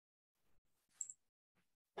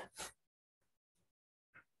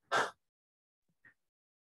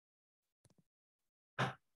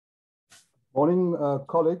Morning,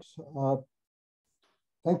 colleagues.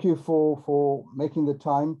 Thank you for making the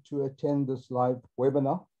time to attend this live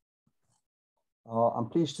webinar. I'm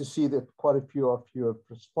pleased to see that quite a few of you have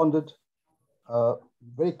responded.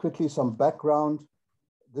 Very quickly, some background.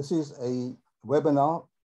 This is a webinar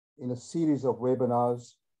in a series of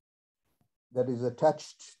webinars that is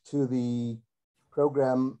attached to the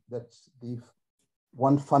program that's the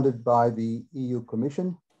one funded by the EU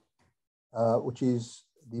Commission, which is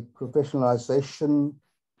the Professionalisation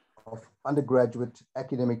of Undergraduate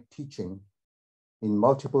Academic Teaching in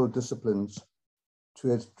Multiple Disciplines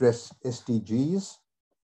to address SDGs,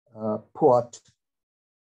 PUAT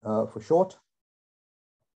for short.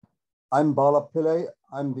 I'm Bala Pillay.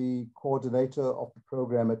 I'm the coordinator of the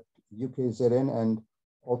program at UKZN and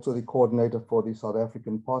also the coordinator for the South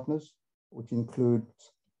African partners, which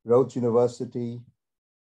includes Rhodes University,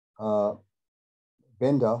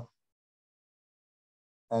 Benda,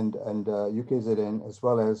 and UKZN, as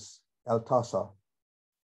well as Altasa.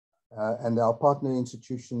 And our partner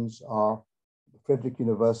institutions are Frederick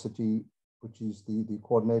University, which is the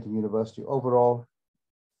coordinating university overall,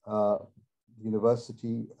 the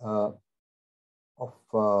University of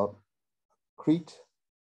Crete,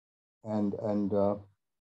 and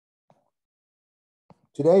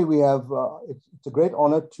today we have, it's a great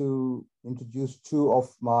honor to introduce two of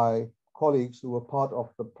my colleagues who were part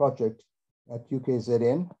of the project at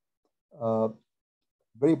UKZN.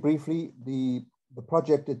 Very briefly, the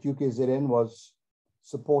project at UKZN was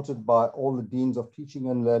supported by all the Deans of Teaching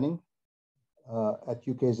and Learning at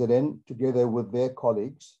UKZN, together with their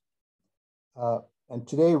colleagues. And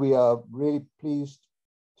today we are really pleased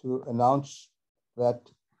to announce that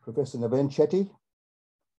Professor Naveen Chetty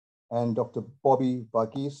and Dr. Bobby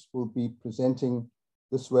Varghese will be presenting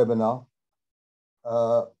this webinar,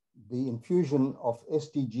 the infusion of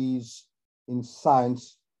SDGs in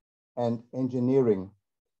science and engineering.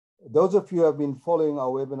 Those of you who have been following our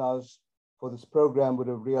webinars for this program would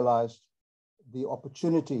have realized the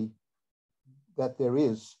opportunity that there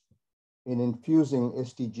is in infusing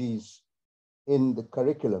SDGs in the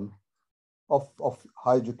curriculum of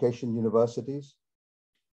higher education universities.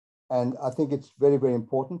 And I think it's very, very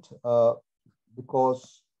important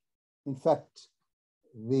because, in fact,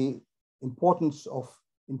 the importance of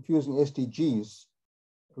infusing SDGs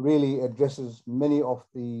really addresses many of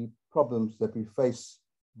the problems that we face,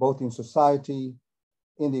 both in society,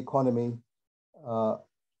 in the economy,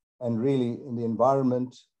 and really in the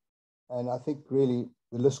environment. And I think really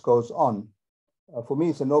the list goes on. For me,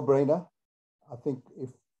 it's a no-brainer. I think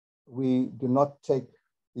if we do not take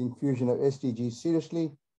the infusion of SDGs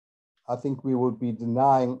seriously, I think we will be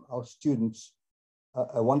denying our students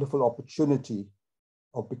a wonderful opportunity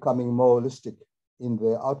of becoming more holistic in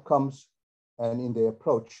their outcomes and in their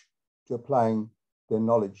approach to applying their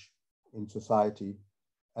knowledge in society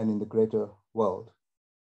and in the greater world.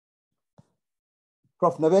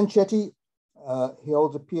 Prof. Naveen Chetty, he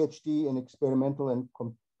holds a PhD in experimental and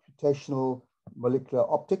computational molecular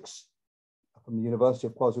optics from the University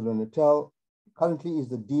of KwaZulu-Natal. Currently is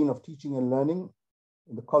the Dean of Teaching and Learning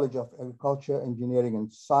in the College of Agriculture, Engineering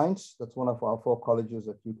and Science. That's one of our 4 colleges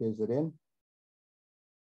at UKZN.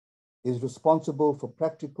 Is responsible for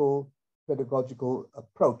practical pedagogical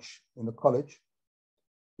approach in the college.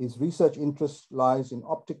 His research interest lies in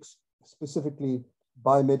optics, specifically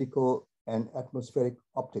biomedical and atmospheric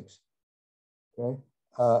optics. Okay,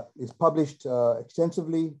 he's published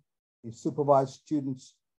extensively. He's supervised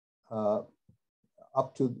students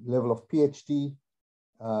up to the level of PhD,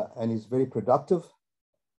 and is very productive.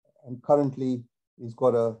 And currently, he's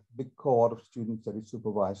got a big cohort of students that he's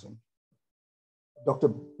supervising. Dr.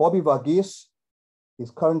 Bobby Varghese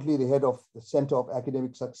is currently the head of the Center of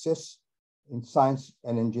Academic Success in Science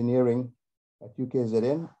and Engineering at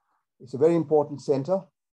UKZN. It's a very important center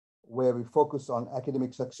where we focus on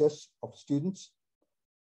academic success of students.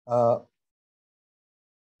 And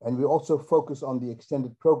we also focus on the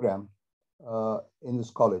extended program in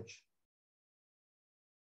this college.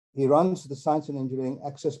 He runs the Science and Engineering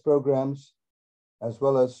Access programs, as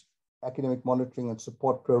well as academic monitoring and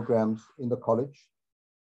support programs in the college.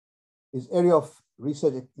 His area of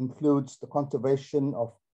research includes the conservation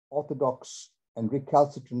of orthodox and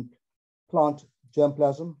recalcitrant plant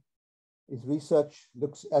germplasm. His research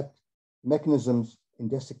looks at mechanisms in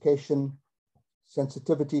desiccation,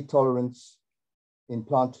 sensitivity tolerance in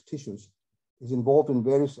plant tissues. He's involved in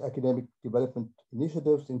various academic development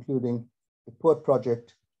initiatives, including the PUAT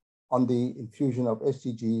project on the infusion of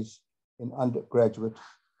SDGs in undergraduate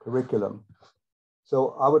curriculum.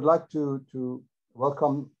 So I would like to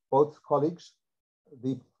welcome both colleagues.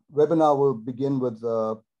 The webinar will begin with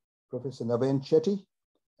Professor Naveen Chetty,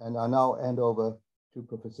 And I now hand over to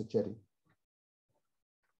Professor Cherry.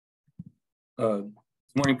 Good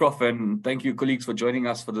morning, Prof, and thank you, colleagues, for joining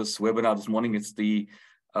us for this webinar this morning. It's the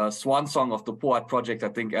swan song of the PUAT project, I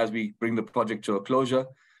think, as we bring the project to a closure.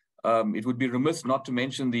 It would be remiss not to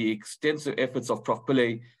mention the extensive efforts of Prof.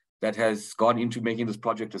 Pillay that has gone into making this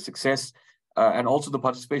project a success, and also the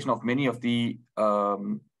participation of many of the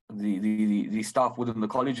staff within the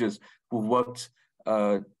colleges who've worked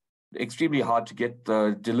extremely hard to get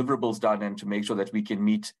the deliverables done and to make sure that we can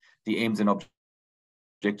meet the aims and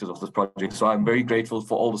objectives of this project. So I'm very grateful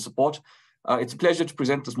for all the support. It's a pleasure to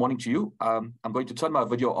present this morning to you. I'm going to turn my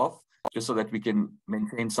video off just so that we can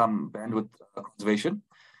maintain some bandwidth conservation.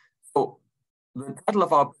 So the title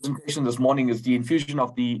of our presentation this morning is the infusion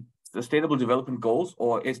of the Sustainable Development Goals,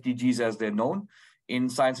 or SDGs as they're known, in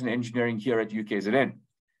science and engineering here at UKZN.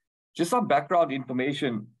 Just some background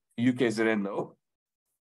information, UKZN though.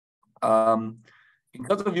 In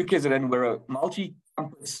terms of UKZN, we're a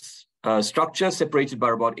multi-campus structure separated by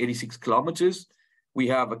about 86 kilometers. We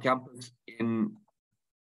have a campus in,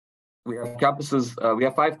 we have 5 campuses.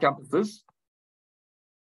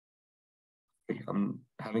 I'm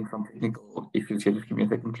having some technical issues here, just give me a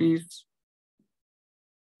second, please.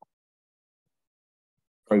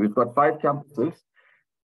 Sorry, we've got 5 campuses.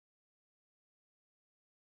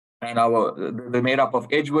 And they're made up of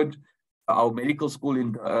Edgewood, our medical school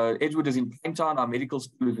in, Edgewood is in Pinetown, our medical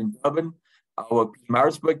school is in Durban, our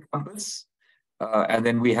Maritzburg campus, and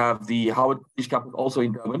then we have the Howard College campus also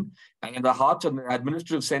in Durban. And in the heart and the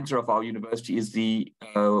administrative center of our university is the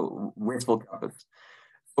Westville campus.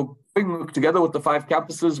 So together with the 5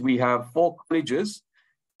 campuses, we have 4 colleges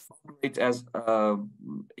operate as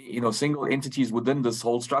single entities within this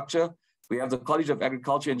whole structure. We have the College of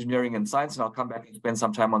Agriculture, Engineering and Science, and I'll come back and spend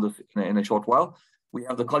some time on this in a short while. We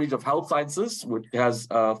have the College of Health Sciences, which has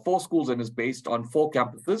 4 schools and is based on 4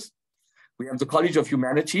 campuses. We have the College of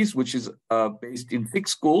Humanities, which is based in 6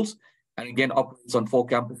 schools, and again operates on 4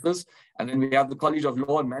 campuses. And then we have the College of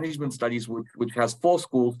Law and Management Studies, which has 4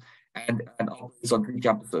 schools and operates on 3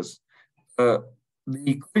 campuses. The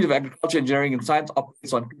College of Agriculture, Engineering and Science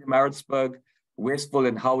operates on Pietermaritzburg, Westville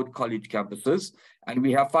and Howard College campuses. And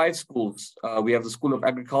we have 5 schools. We have the School of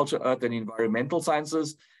Agriculture, Earth and Environmental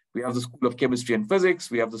Sciences. We have the School of Chemistry and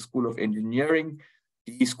Physics. We have the School of Engineering,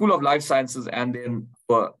 the School of Life Sciences, and then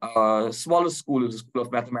our smallest school is the School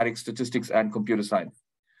of Mathematics, Statistics, and Computer Science.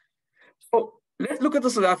 So let's look at the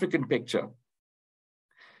South African picture.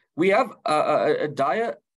 We have a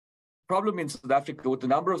dire problem in South Africa with the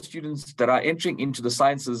number of students that are entering into the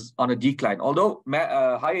sciences on a decline. Although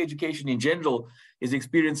higher education in general is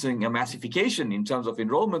experiencing a massification in terms of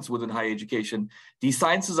enrollments within higher education, these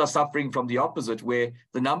sciences are suffering from the opposite, where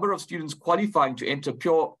the number of students qualifying to enter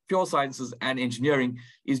pure sciences and engineering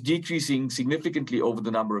is decreasing significantly over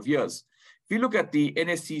the number of years. If you look at the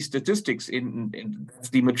NSC statistics that's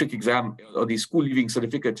the matric exam or the school leaving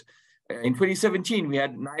certificate, in 2017, we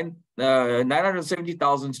had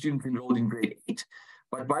 970,000 students enrolled in grade 8.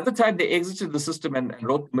 But by the time they exited the system and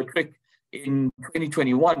wrote the matric in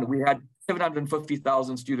 2021, we had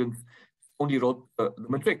 750,000 students only wrote the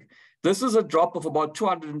matric. This is a drop of about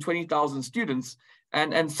 220,000 students.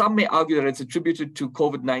 And some may argue that it's attributed to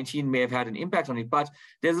COVID-19, may have had an impact on it, but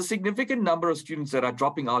there's a significant number of students that are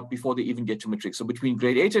dropping out before they even get to matric. So between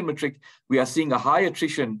grade 8 and matric, we are seeing a high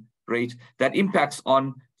attrition rate that impacts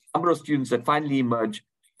on number of students that finally emerge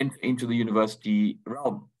into the university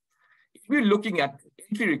realm. If we're looking at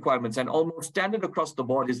entry requirements, and almost standard across the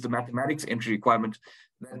board is the mathematics entry requirement,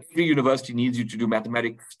 that every university needs you to do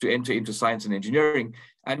mathematics to enter into science and engineering.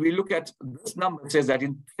 And we look at this number, it says that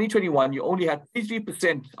in 2021, you only had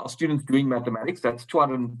 33% of students doing mathematics, that's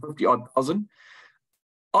 250,000.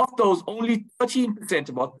 Of those, only 13%,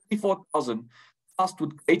 about 34,000, passed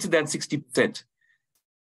with greater than 60%.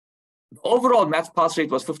 The overall maths pass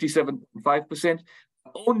rate was 57.5%.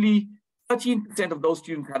 Only 13% of those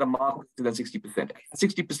students had a mark greater than 60%.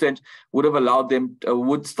 60% would have allowed them,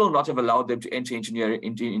 would still not have allowed them to enter engineering.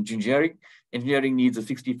 Engineering needs a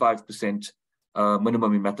 65%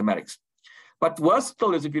 minimum in mathematics. But worse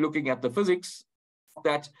still is if you're looking at the physics,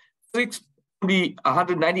 that physics only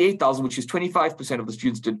 198,000, which is 25% of the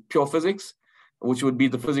students did pure physics, which would be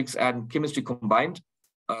the physics and chemistry combined.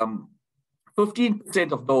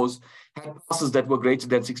 15% of those had passes that were greater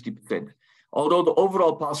than 60%. Although the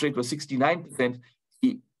overall pass rate was 69%,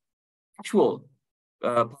 the actual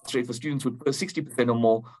pass rate for students with 60% or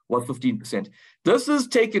more was 15%. This is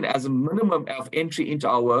taken as a minimum of entry into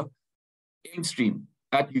our aim stream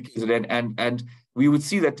at UKZN, and we would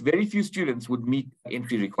see that very few students would meet the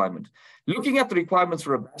entry requirement. Looking at the requirements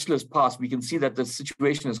for a bachelor's pass, we can see that the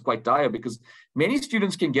situation is quite dire because many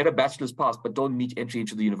students can get a bachelor's pass but don't meet entry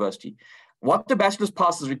into the university. What the bachelor's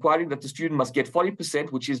pass is requiring that the student must get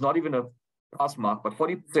 40%, which is not even a pass mark, but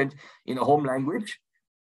 40% in a home language.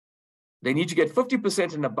 They need to get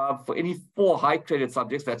 50% and above for any 4 high credit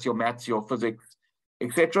subjects, that's your maths, your physics,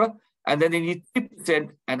 etc. And then they need 3%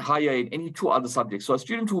 and higher in any 2 other subjects. So a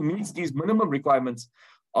student who meets these minimum requirements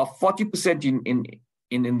of 40%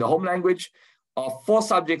 in the home language, of 4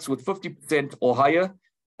 subjects with 50% or higher,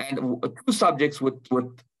 and 2 subjects with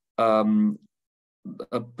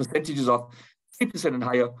percentages of 3% and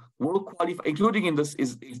higher will qualify. Included in this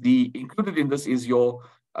is your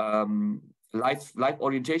life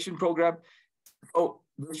orientation program. So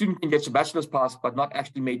the student can get a bachelor's pass, but not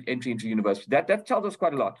actually make entry into university. That tells us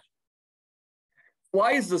quite a lot.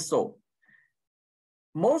 Why is this so?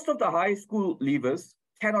 Most of the high school leavers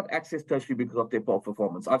cannot access tertiary because of their poor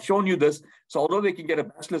performance. I've shown you this. So although they can get a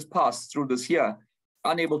bachelor's pass through this year,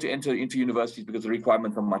 unable to enter into universities because the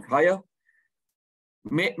requirements are much higher.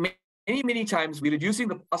 Many times we're reducing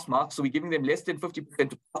the pass marks, so we're giving them less than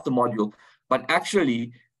 50% to pass the module, but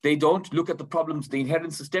actually they don't look at the problems, the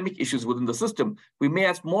inherent systemic issues within the system. We may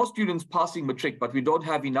have more students passing matric, but we don't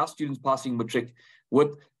have enough students passing matric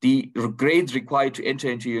with the grades required to enter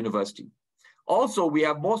into university. Also, we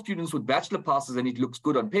have more students with bachelor passes and it looks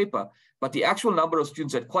good on paper, but the actual number of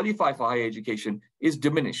students that qualify for higher education is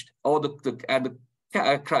diminished, or the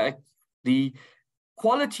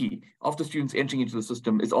quality of the students entering into the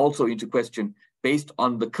system is also into question based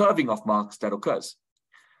on the curving of marks that occurs.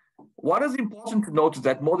 What is important to note is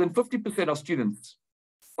that more than 50% of students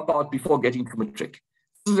drop out before getting to matric.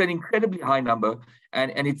 This is an incredibly high number,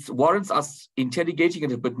 and it warrants us interrogating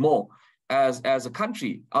it a bit more as a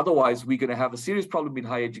country. Otherwise, we're going to have a serious problem in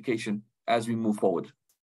higher education as we move forward.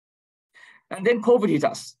 And then COVID hit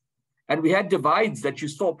us. And we had divides that you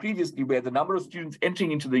saw previously where the number of students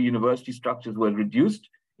entering into the university structures were reduced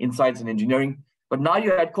in science and engineering. But now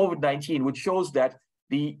you had COVID-19, which shows that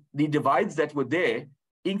the divides that were there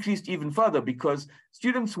increased even further because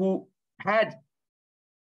students who had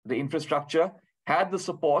the infrastructure, had the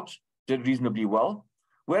support, did reasonably well,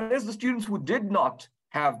 whereas the students who did not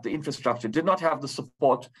have the infrastructure, did not have the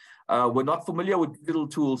support, were not familiar with digital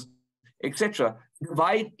tools, etc., the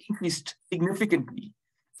divide increased significantly.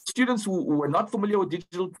 Students who were not familiar with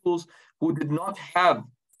digital tools, who did not have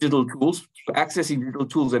digital tools, accessing digital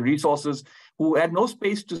tools and resources, who had no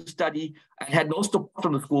space to study and had no support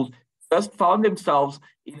from the schools, just found themselves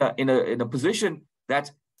in a position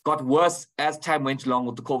that got worse as time went along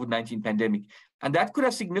with the COVID-19 pandemic. And that could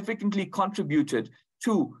have significantly contributed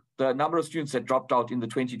to the number of students that dropped out in the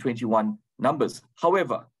 2021 numbers.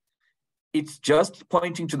 However, it's just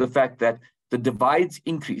pointing to the fact that the divides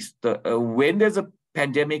increase. When there's a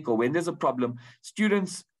pandemic or when there's a problem,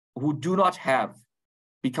 students who do not have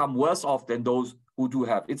become worse off than those who do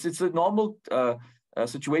have. It's a normal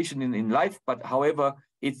situation in life, but however,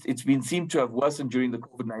 it's been seen to have worsened during the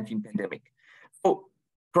COVID-19 pandemic. So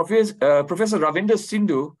Professor Ravinder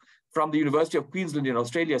Sindhu from the University of Queensland in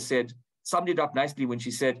Australia summed it up nicely when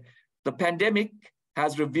she said, the pandemic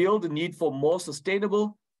has revealed the need for more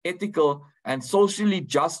sustainable, ethical, and socially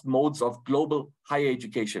just modes of global higher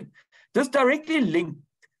education. This directly linked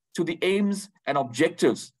to the aims and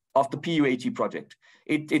objectives of the PUAT project.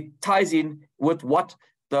 It ties in with what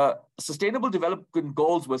the Sustainable Development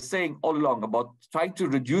Goals were saying all along about trying to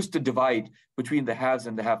reduce the divide between the haves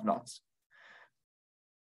and the have-nots.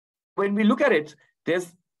 When we look at it,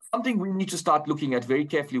 there's something we need to start looking at very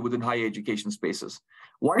carefully within higher education spaces.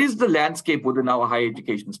 What is the landscape within our higher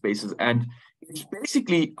education spaces? And it's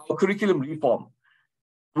basically our curriculum reform.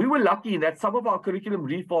 We were lucky in that some of our curriculum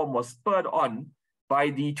reform was spurred on by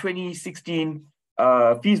the 2016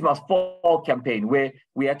 Fees Must Fall campaign, where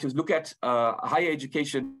we had to look at higher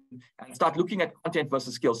education and start looking at content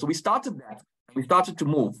versus skills. So we started that, and we started to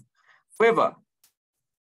move. However,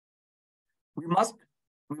 we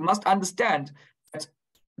must understand that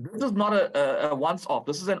this is not a once-off.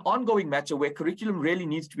 This is an ongoing matter where curriculum really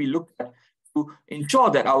needs to be looked at to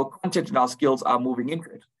ensure that our content and our skills are moving into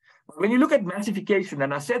it. When you look at massification,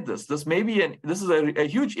 and I said this is a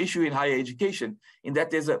huge issue in higher education, in that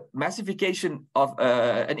there's a massification of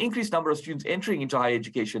an increased number of students entering into higher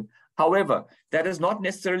education. However, that is not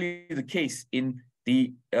necessarily the case in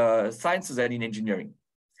the sciences and in engineering.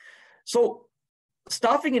 So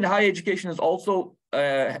staffing in higher education is also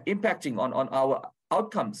impacting on our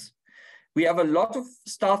outcomes. We have a lot of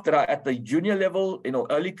staff that are at the junior level,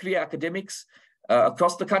 early career academics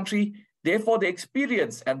across the country. Therefore, the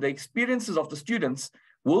experience and the experiences of the students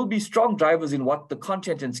will be strong drivers in what the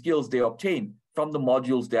content and skills they obtain from the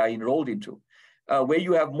modules they are enrolled into. Where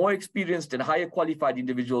you have more experienced and higher qualified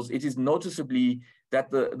individuals, it is noticeably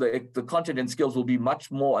that the content and skills will be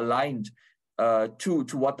much more aligned to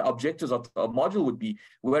what the objectives of a module would be.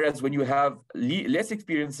 Whereas when you have less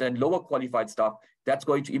experienced and lower qualified staff, that's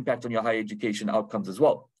going to impact on your higher education outcomes as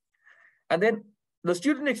well. And then the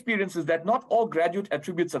student experience is that not all graduate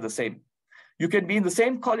attributes are the same. You can be in the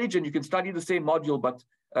same college and you can study the same module, but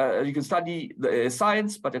you can study the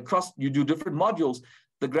science, but across you do different modules.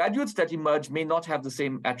 The graduates that emerge may not have the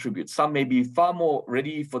same attributes. Some may be far more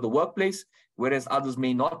ready for the workplace, whereas others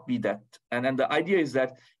may not be that. And the idea is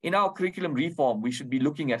that in our curriculum reform, we should be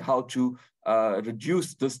looking at how to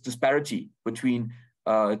reduce this disparity between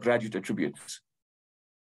graduate attributes.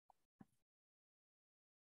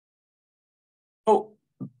 So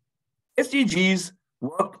SDGs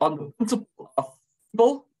work on the principle of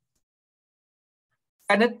people,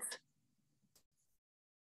 planet,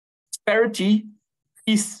 prosperity,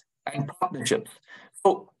 peace, and partnerships.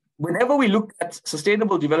 So whenever we look at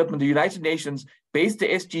sustainable development, the United Nations based the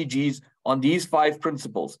SDGs on these 5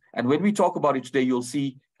 principles. And when we talk about it today, you'll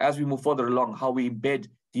see as we move further along how we embed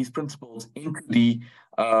these principles into the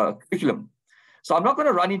curriculum. So I'm not going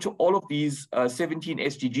to run into all of these 17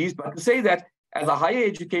 SDGs, but to say that as a higher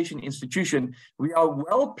education institution, we are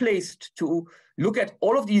well placed to look at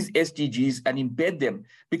all of these SDGs and embed them,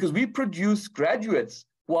 because we produce graduates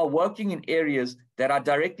who are working in areas that are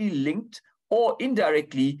directly linked or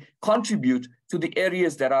indirectly contribute to the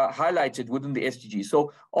areas that are highlighted within the SDGs.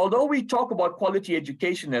 So although we talk about quality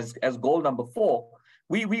education as goal number 4,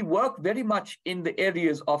 we work very much in the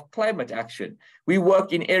areas of climate action. We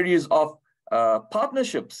work in areas of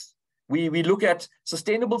partnerships. We look at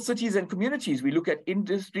sustainable cities and communities. We look at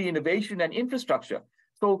industry, innovation, and infrastructure.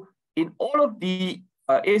 So in all of the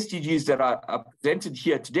SDGs that are presented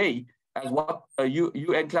here today, as what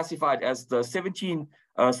UN classified as the 17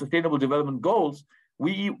 Sustainable Development Goals,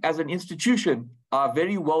 we as an institution are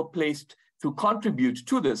very well placed to contribute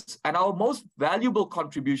to this. And our most valuable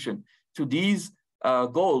contribution to these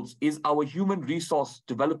goals is our human resource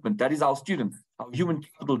development. That is our students, our human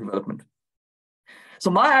capital development. So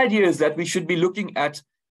my idea is that we should be looking at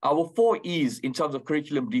our 4 E's in terms of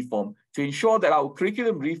curriculum reform to ensure that our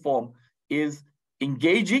curriculum reform is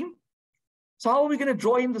engaging. So how are we going to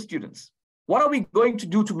draw in the students? What are we going to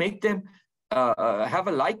do to make them have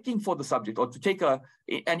a liking for the subject or to take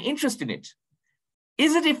an interest in it?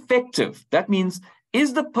 Is it effective? That means,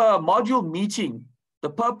 is the module meeting the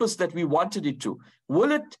purpose that we wanted it to?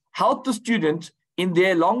 Will it help the student in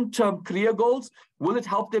their long-term career goals? Will it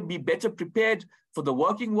help them be better prepared for the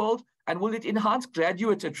working world? And will it enhance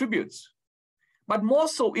graduate attributes? But more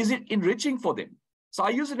so, is it enriching for them? So I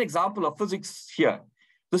use an example of physics here.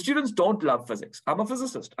 The students don't love physics. I'm a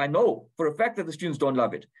physicist. I know for a fact that the students don't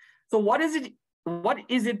love it. So what is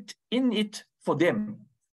it in it for them?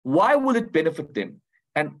 Why will it benefit them?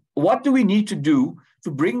 And what do we need to do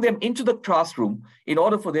to bring them into the classroom in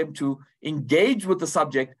order for them to engage with the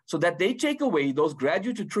subject so that they take away those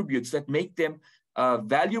graduate attributes that make them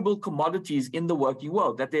valuable commodities in the working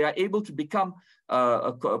world, that they are able to become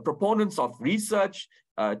proponents of research,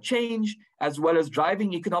 change, as well as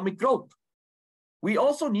driving economic growth. We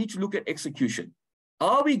also need to look at execution.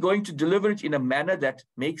 Are we going to deliver it in a manner that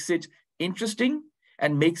makes it interesting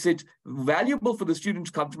and makes it valuable for the student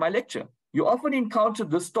to come to my lecture? You often encounter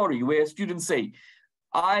this story where students say,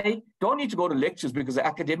 I don't need to go to lectures because the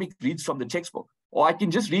academic reads from the textbook, or I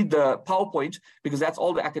can just read the PowerPoint because that's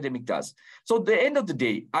all the academic does. So at the end of the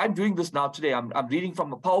day, I'm doing this now today. I'm reading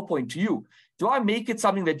from a PowerPoint to you. Do I make it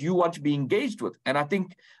something that you want to be engaged with? And I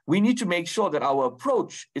think we need to make sure that our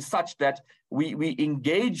approach is such that we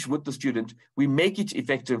engage with the student, we make it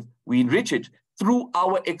effective, we enrich it through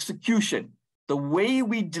our execution. The way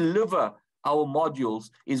we deliver our modules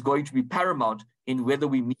is going to be paramount in whether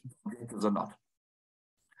we meet objectives or not.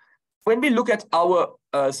 When we look at our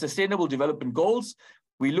sustainable development goals,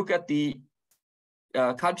 we look at the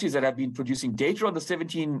countries that have been producing data on the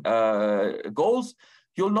 17 goals.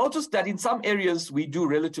 You'll notice that in some areas we do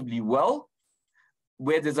relatively well,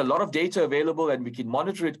 where there's a lot of data available and we can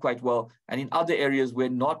monitor it quite well. And in other areas, we're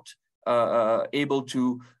not able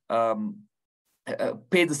to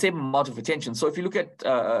pay the same amount of attention. So if you look at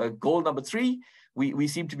goal number 3, we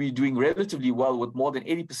seem to be doing relatively well, with more than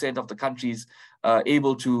 80% of the countries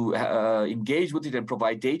able to engage with it and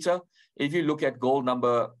provide data. If you look at goal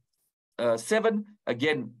number 7,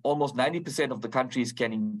 again, almost 90% of the countries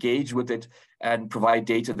can engage with it and provide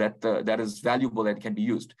data that is valuable and can be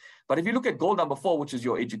used. But if you look at goal number 4, which is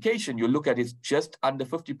your education, you look at it, just under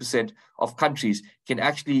 50% of countries can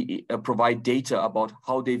actually provide data about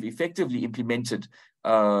how they've effectively implemented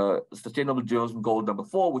Sustainable Development Goal number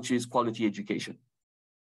 4, which is quality education.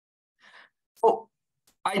 So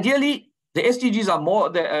ideally, the SDGs are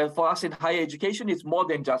more, for us in higher education, it's more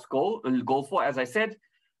than just goal 4. As I said,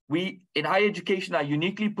 we in higher education are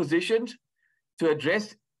uniquely positioned to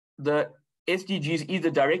address the SDGs either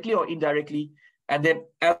directly or indirectly. And then,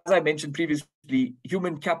 as I mentioned previously,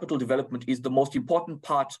 human capital development is the most important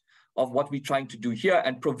part of what we're trying to do here,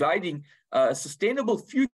 and providing a sustainable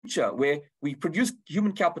future where we produce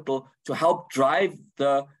human capital to help drive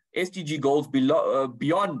the SDG goals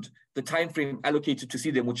beyond the time frame allocated to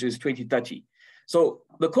see them, which is 2030. So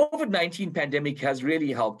the COVID-19 pandemic has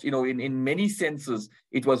really helped. In many senses,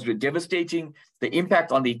 it was devastating. The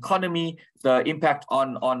impact on the economy, the impact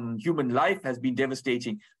on human life has been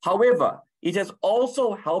devastating. However, it has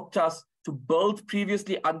also helped us to build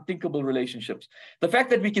previously unthinkable relationships. The fact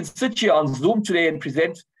that we can sit here on Zoom today and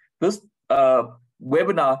present this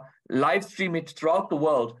webinar, live stream it throughout the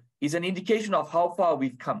world, is an indication of how far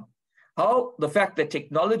we've come. How the fact that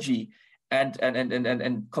technology and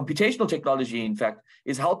computational technology, in fact,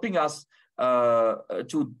 is helping us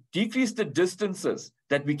to decrease the distances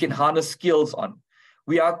that we can harness skills on.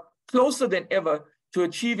 We are closer than ever to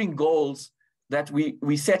achieving goals that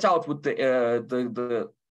we set out with the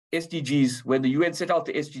SDGs. When the UN set out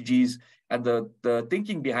the SDGs and the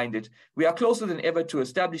thinking behind it, we are closer than ever to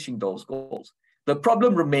establishing those goals. The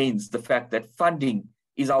problem remains the fact that funding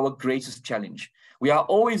is our greatest challenge. We are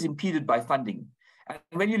always impeded by funding. And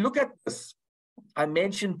when you look at this, I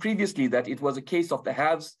mentioned previously that it was a case of the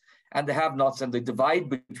haves and the have-nots, and the divide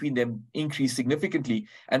between them increased significantly.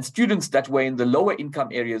 And students that were in the lower income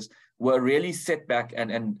areas were really set back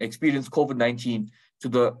and experienced COVID-19 to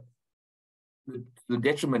the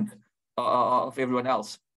detriment of everyone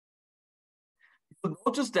else. You'll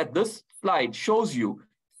notice that this slide shows you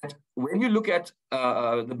that when you look at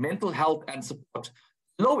the mental health and support,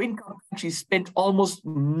 low-income countries spent almost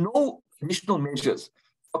no additional measures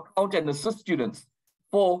to account and assist students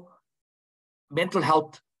for mental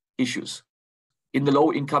health issues. In the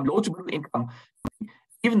low to middle income,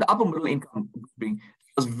 even the upper middle income,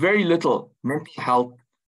 there's very little mental health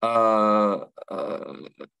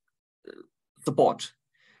support.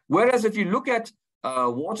 Whereas if you look at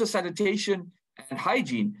water, sanitation, and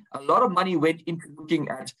hygiene, a lot of money went into looking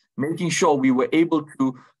at making sure we were able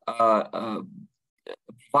to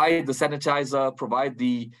provide the sanitizer, provide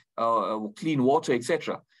the clean water,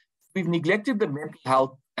 etc. We've neglected the mental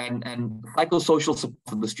health and psychosocial support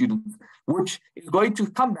for the students, which is going to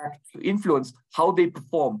come back to influence how they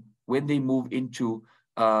perform when they move into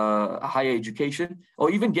higher education, or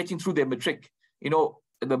even getting through their matric.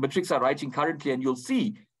 The matrics are writing currently, and you'll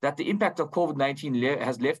see that the impact of COVID-19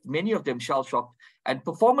 has left many of them shell-shocked, and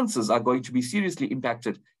performances are going to be seriously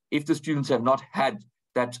impacted if the students have not had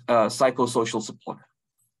that psychosocial support.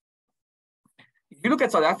 If you look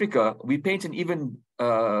at South Africa, we paint an even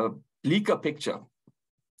bleaker picture.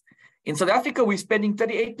 In South Africa, we're spending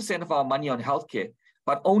 38% of our money on healthcare,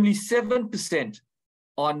 but only 7%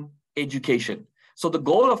 on education. So the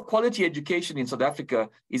goal of quality education in South Africa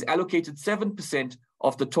is allocated 7%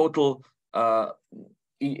 of the total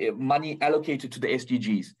money allocated to the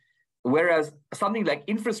SDGs, whereas something like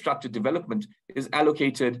infrastructure development is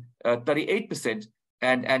allocated 38%,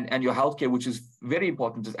 and your healthcare, which is very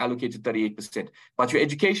important, is allocated 38%. But your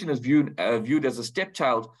education is viewed as a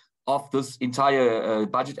stepchild of this entire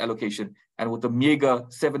budget allocation, and with a meager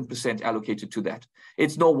 7% allocated to that.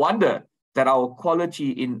 It's no wonder that our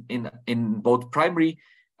quality in both primary,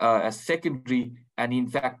 secondary, and in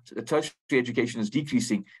fact, tertiary education is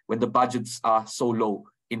decreasing when the budgets are so low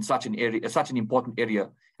in such an area, such an important area.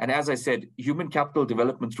 And as I said, human capital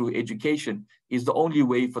development through education is the only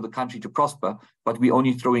way for the country to prosper, but we're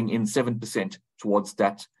only throwing in 7% towards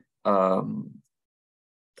that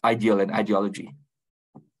ideal and ideology.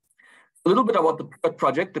 A little bit about the PUAT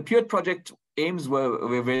project. The PUAT project aims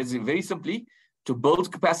were very simply to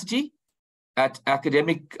build capacity at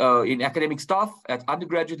in academic staff at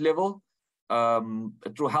undergraduate level,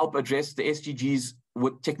 to help address the SDGs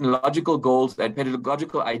with technological goals and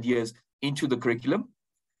pedagogical ideas into the curriculum.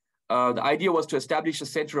 The idea was to establish a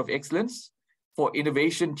center of excellence for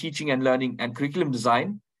innovation, teaching and learning, and curriculum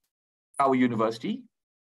design at our university.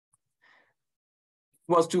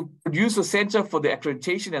 Was to produce a center for the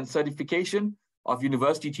accreditation and certification of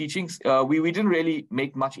university teachings. We didn't really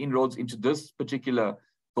make much inroads into this particular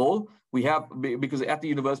goal, We have, because at the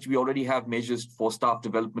university, we already have measures for staff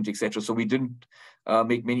development, etc. So we didn't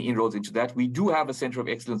make many inroads into that. We do have a center of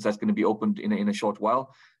excellence that's going to be opened in a short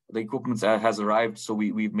while. The equipment has arrived, so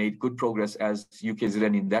we've made good progress as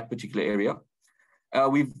UKZN in that particular area.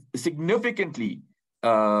 We've significantly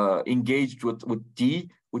engaged with D,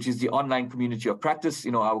 which is the online community of practice.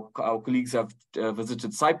 You know, our colleagues have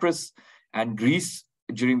visited Cyprus and Greece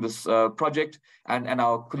during this project, and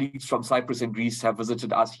our colleagues from Cyprus and Greece have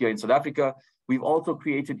visited us here in South Africa. We've also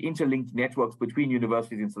created interlinked networks between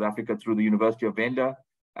universities in South Africa through the University of Venda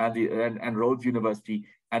and Rhodes University,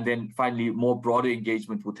 and then finally more broader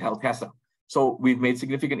engagement with HELCASA. So we've made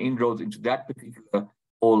significant inroads into that particular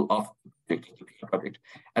whole of the project.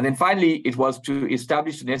 And then finally, it was to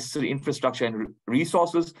establish the necessary infrastructure and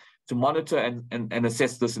resources to monitor and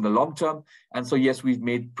assess this in the long term. And so, yes, we've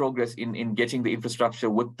made progress in getting the infrastructure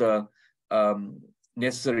with the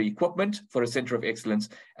necessary equipment for a center of excellence.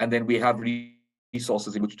 And then we have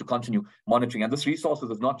resources in which to continue monitoring. And this resources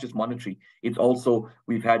is not just monetary, it's also,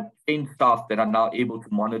 we've had trained staff that are now able to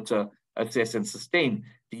monitor, assess, and sustain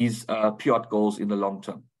these PUAT goals in the long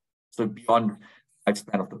term. So beyond the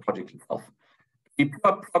lifespan of the project itself. The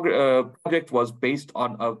PUAT project was based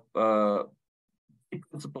on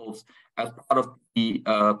principles as part of the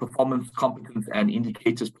performance, competence, and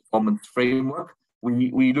indicators performance framework.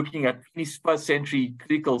 We're looking at 21st century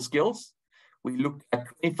critical skills. We looked at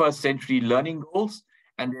 21st century learning goals,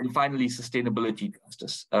 and then finally sustainability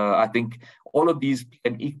justice. I think all of these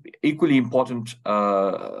an equally important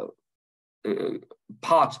part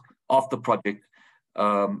of the project,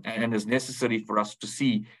 and is necessary for us to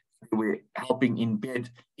see that we're helping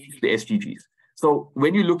embed into the SDGs. So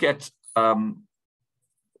when you look at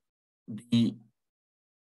the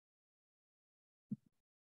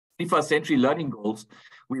 21st century learning goals,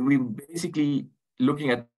 we're basically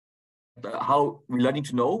looking at how we're learning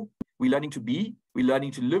to know, we're learning to be, we're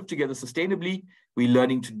learning to live together sustainably, we're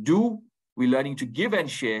learning to do, we're learning to give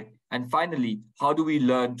and share, and finally, how do we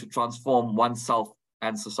learn to transform oneself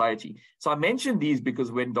and society? So I mentioned these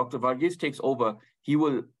because when Dr. Varghese takes over, he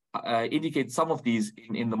will indicate some of these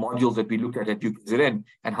in the modules that we looked at UKZN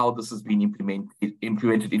and how this has been implemented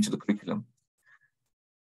into the curriculum.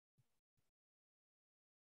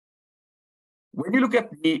 When you look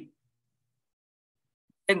at the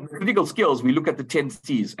critical skills, we look at the 10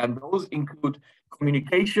 C's, and those include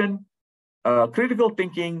communication, critical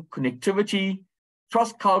thinking, connectivity,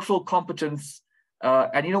 cross-cultural competence,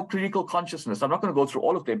 and critical consciousness. I'm not going to go through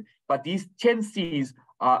all of them, but these 10 C's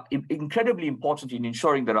are incredibly important in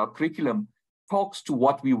ensuring that our curriculum talks to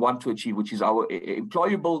what we want to achieve, which is our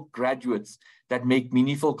employable graduates that make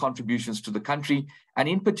meaningful contributions to the country, and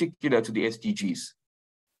in particular to the SDGs.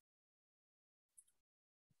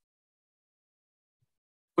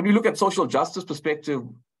 When we look at social justice perspective,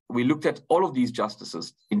 we looked at all of these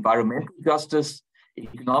justices: environmental justice,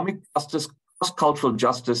 economic justice, cross-cultural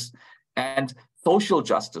justice, and social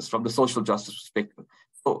justice from the social justice perspective.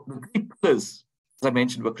 So the three pillars, as I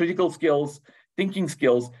mentioned, were critical skills, thinking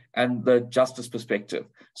skills, and the justice perspective.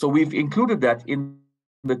 So we've included that in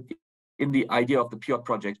the idea of the PUAT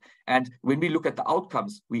project. And when we look at the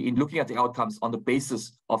outcomes, we're looking at the outcomes on the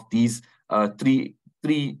basis of these three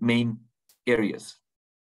main areas.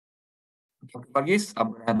 Dr. Varghese,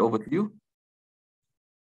 I'm going to hand over to you.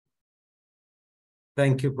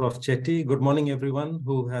 Thank you, Prof. Chetty. Good morning, everyone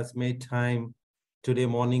who has made time today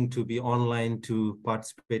morning to be online to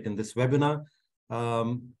participate in this webinar.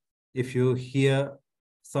 If you hear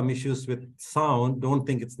some issues with sound, don't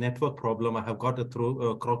think it's network problem. I have got a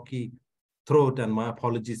croaky throat, and my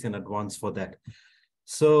apologies in advance for that.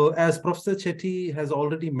 So as Professor Chetty has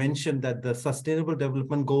already mentioned, that the Sustainable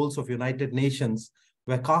Development Goals of United Nations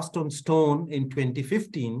were cast on stone in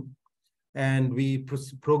 2015, and we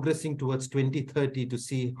progressing towards 2030 to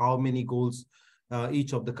see how many goals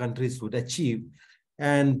each of the countries would achieve.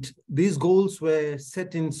 And these goals were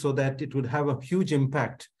set in so that it would have a huge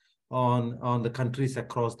impact on the countries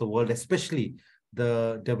across the world, especially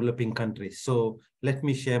the developing countries. So let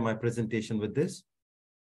me share my presentation with this.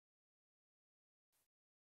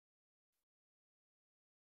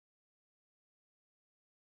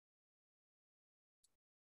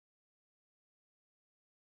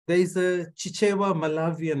 There is a Chichewa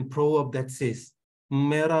Malawian proverb that says,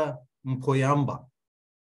 Mera Mpoyamba,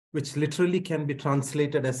 which literally can be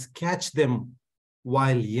translated as catch them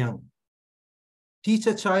while young. Teach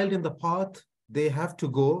a child in the path they have to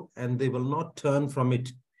go, and they will not turn from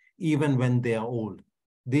it even when they are old.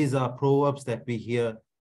 These are proverbs that we hear,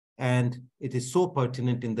 and it is so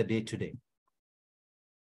pertinent in the day-to-day.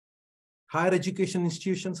 Higher education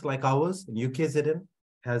institutions like ours, UKZN,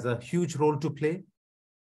 has a huge role to play.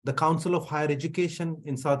 the Council of Higher Education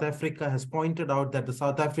in South Africa has pointed out that the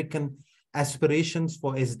South African aspirations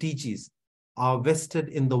for SDGs are vested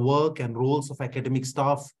in the work and roles of academic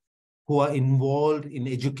staff who are involved in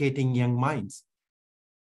educating young minds.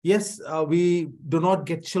 Yes, we do not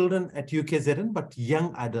get children at UKZN, but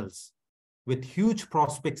young adults with huge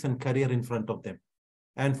prospects and career in front of them.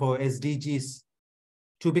 And for SDGs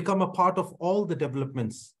to become a part of all the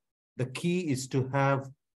developments, the key is to have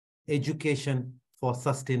education for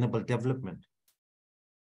sustainable development.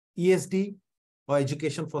 ESD, or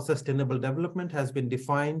Education for Sustainable Development, has been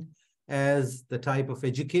defined as the type of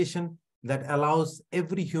education that allows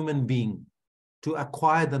every human being to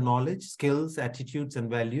acquire the knowledge, skills, attitudes, and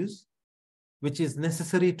values, which is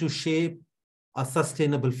necessary to shape a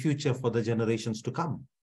sustainable future for the generations to come.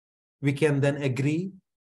 We can then agree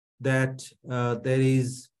that there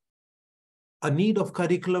is a need of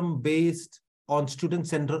curriculum based on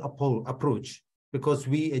student-centered approach, because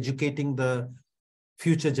we educating the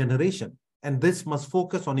future generation. And this must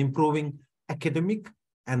focus on improving academic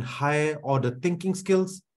and higher order thinking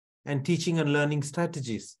skills and teaching and learning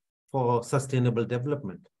strategies for sustainable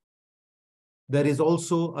development. There is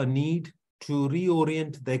also a need to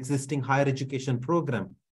reorient the existing higher education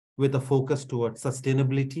program with a focus towards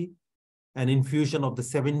sustainability and infusion of the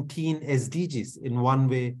 17 SDGs in one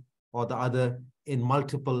way or the other in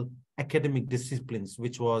multiple academic disciplines,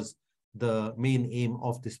 which was the main aim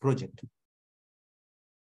of this project.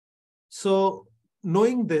 So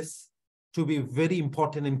knowing this to be very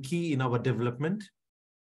important and key in our development,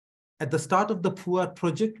 at the start of the PUAT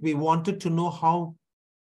project, we wanted to know how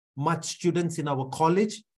much students in our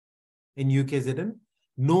college in UKZN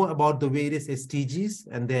know about the various SDGs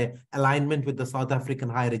and their alignment with the South African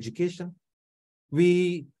higher education.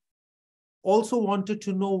 We also wanted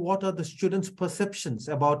to know what are the students' perceptions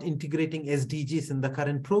about integrating SDGs in the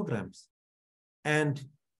current programs. And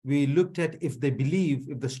we looked at if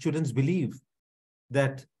the students believe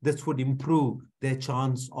that this would improve their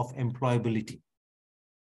chance of employability.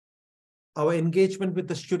 Our engagement with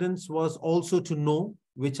the students was also to know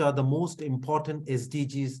which are the most important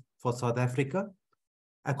SDGs for South Africa,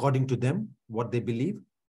 according to them, what they believe.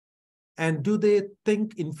 And do they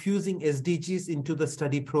think infusing SDGs into the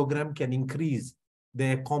study program can increase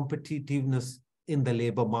their competitiveness in the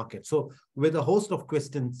labor market? So with a host of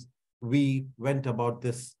questions, we went about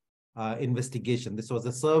this investigation. This was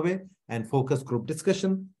a survey and focus group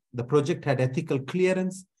discussion. The project had ethical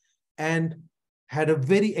clearance and had a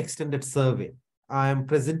very extended survey. I am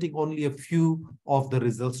presenting only a few of the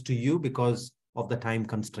results to you because of the time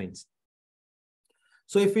constraints.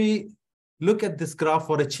 So if we look at this graph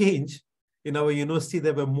for a change, in our university,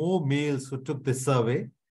 there were more males who took this survey.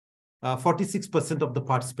 46% of the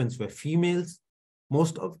participants were females.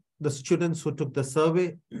 Most of the students who took the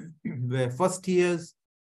survey were first years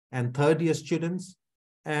and third year students.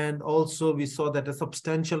 And also we saw that a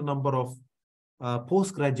substantial number of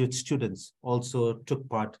postgraduate students also took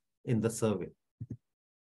part in the survey.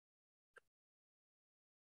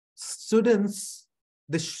 Students,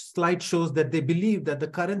 this slide shows that they believe that the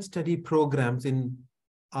current study programs in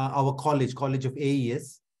our College of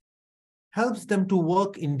AES, helps them to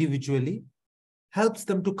work individually, helps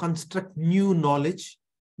them to construct new knowledge,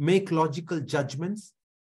 make logical judgments,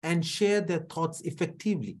 and share their thoughts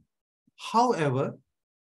effectively. However,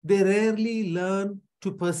 they rarely learn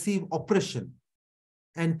to perceive oppression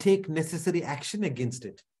and take necessary action against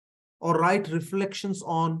it, or write reflections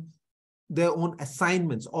on their own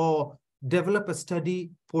assignments, or develop a study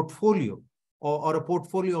portfolio or a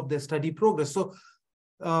portfolio of their study progress. So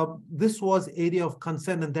this was area of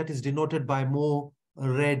concern, and that is denoted by more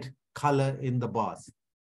red color in the bars.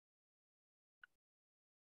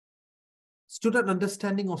 Student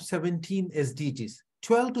understanding of 17 SDGs.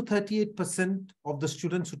 12 to 38% of the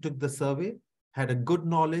students who took the survey had a good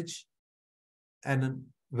knowledge and a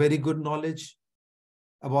very good knowledge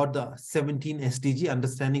about the 17 SDG,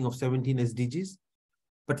 understanding of 17 SDGs.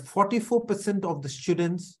 But 44% of the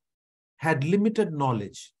students had limited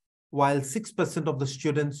knowledge, while 6% of the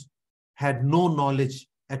students had no knowledge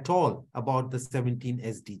at all about the 17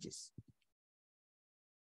 SDGs.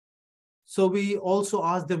 So we also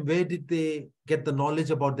asked them where did they get the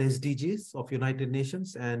knowledge about the SDGs of United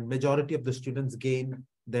Nations, and majority of the students gained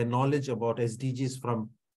their knowledge about SDGs from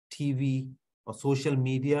TV or social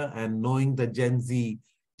media. And knowing the Gen Z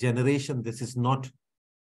generation, this is not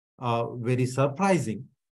very surprising.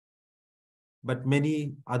 But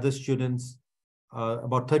many other students,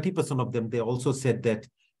 about 30% of them, they also said that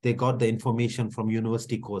they got the information from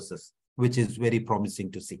university courses, which is very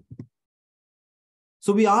promising to see.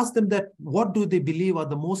 So we asked them that what do they believe are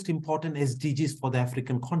the most important SDGs for the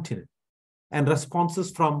African continent? And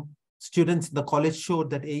responses from students in the college showed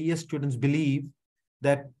that AES students believe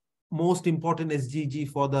that most important SDG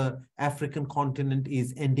for the African continent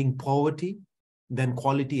is ending poverty, then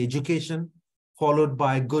quality education, followed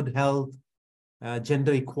by good health,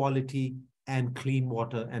 gender equality, and clean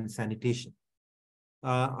water and sanitation.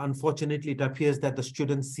 Unfortunately, it appears that the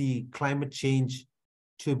students see climate change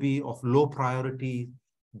to be of low priority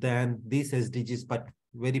than these SDGs, but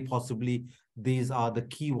very possibly these are the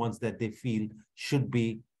key ones that they feel should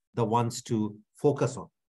be the ones to focus on.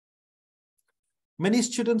 Many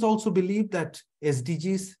students also believe that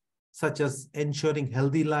SDGs, such as ensuring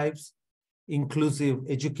healthy lives, inclusive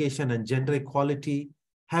education, and gender equality,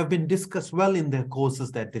 have been discussed well in their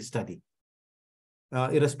courses that they study,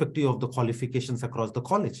 irrespective of the qualifications across the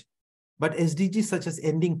college. But SDGs such as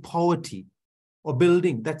ending poverty or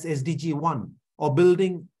building, that's SDG 1, or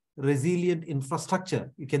building resilient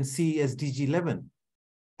infrastructure, you can see SDG 11,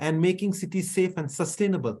 and making cities safe and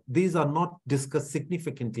sustainable. These are not discussed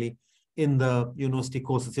significantly in the university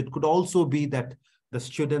courses. It could also be that the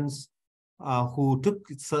students who took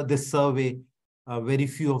this survey, very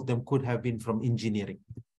few of them could have been from engineering.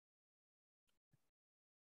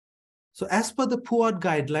 So as per the PUAT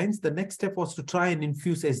guidelines, the next step was to try and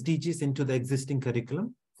infuse SDGs into the existing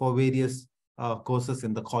curriculum for various courses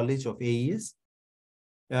in the College of AES.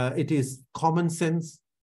 It is common sense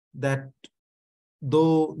that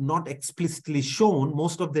though not explicitly shown,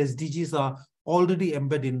 most of the SDGs are already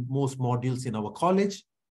embedded in most modules in our college.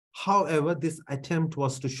 However, this attempt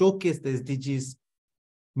was to showcase the SDGs,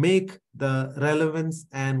 make the relevance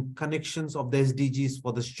and connections of the SDGs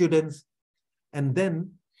for the students, and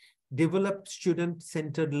then develop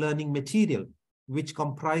student-centered learning material, which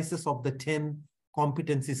comprises of the 10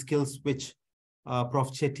 competency skills, which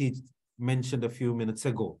Prof. Chetty mentioned a few minutes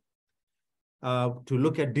ago. To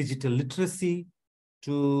look at digital literacy,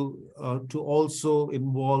 to also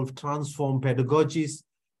involve transform pedagogies,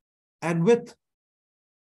 and with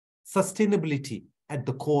sustainability at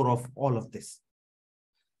the core of all of this.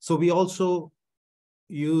 So we also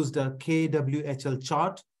used a KWHL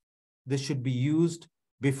chart. This should be used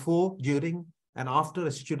before, during, and after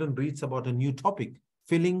a student reads about a new topic.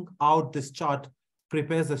 Filling out this chart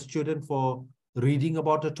prepares a student for reading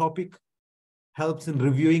about a topic, helps in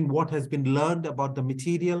reviewing what has been learned about the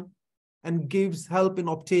material, and gives help in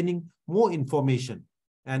obtaining more information.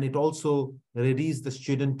 And it also readies the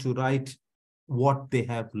student to write what they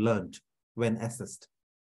have learned when assessed.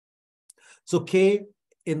 So K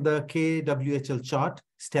in the KWHL chart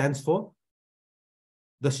stands for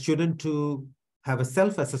the student to have a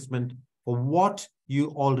self-assessment for what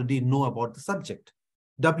you already know about the subject.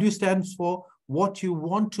 W stands for what you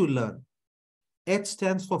want to learn. H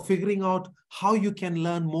stands for figuring out how you can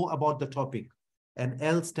learn more about the topic. And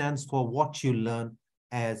L stands for what you learn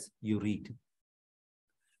as you read.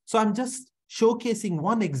 So I'm just showcasing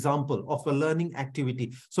one example of a learning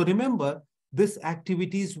activity. So remember, these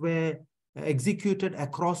activities were executed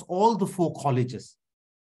across all the 4 colleges,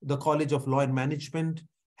 the College of Law and Management,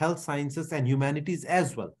 Health Sciences, and Humanities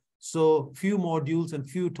as well. So few modules and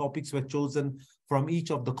few topics were chosen from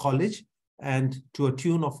each of the college, and to a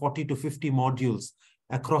tune of 40 to 50 modules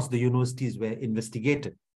across the universities were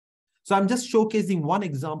investigated. So I'm just showcasing one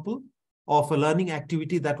example of a learning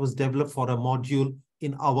activity that was developed for a module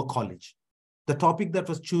in our college. The topic that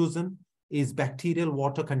was chosen is bacterial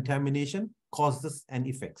water contamination, causes and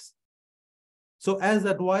effects. So as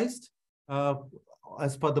advised,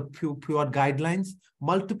 as per the PUAT guidelines,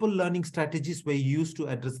 multiple learning strategies were used to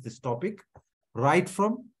address this topic, right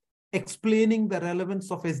from explaining the relevance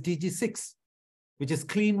of SDG 6, which is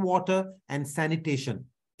clean water and sanitation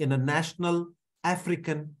in a national,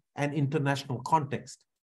 African, and international context.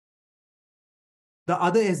 The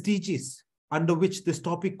other SDGs under which this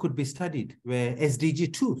topic could be studied were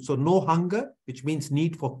SDG 2, so no hunger, which means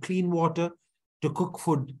need for clean water to cook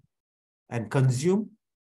food and consume.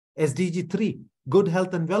 SDG 3, good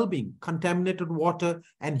health and well-being, contaminated water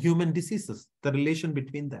and human diseases, the relation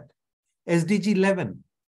between that. SDG 11,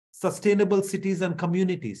 sustainable cities and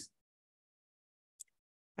communities.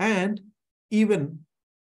 And even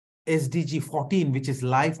SDG 14, which is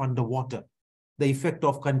life underwater, the effect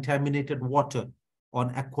of contaminated water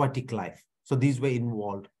on aquatic life. So these were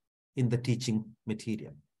involved in the teaching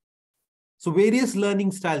material. So various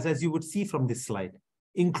learning styles, as you would see from this slide,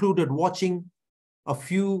 included watching a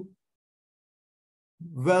few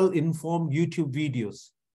well-informed YouTube videos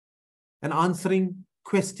and answering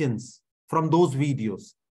questions from those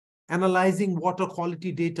videos, analyzing water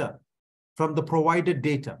quality data from the provided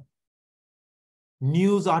data,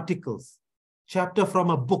 news articles, chapter from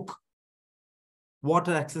a book,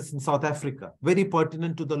 Water Access in South Africa, very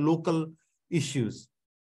pertinent to the local issues,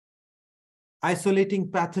 isolating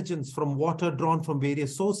pathogens from water drawn from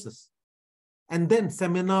various sources, and then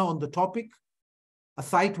seminar on the topic, a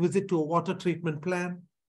site visit to a water treatment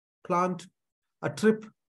plant, a trip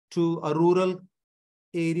to a rural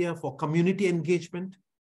area for community engagement,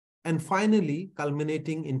 and finally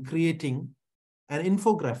culminating in creating an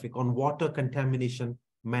infographic on water contamination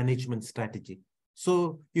management strategy.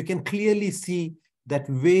 So you can clearly see that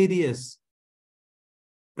various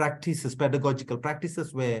practices, pedagogical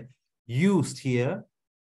practices were used here,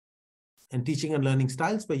 and teaching and learning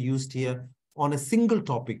styles were used here on a single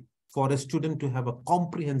topic for a student to have a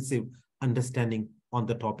comprehensive understanding on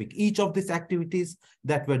the topic. Each of these activities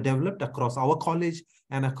that were developed across our college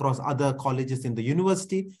and across other colleges in the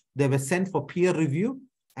university, they were sent for peer review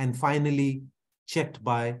and finally checked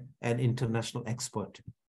by an international expert.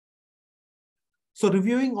 So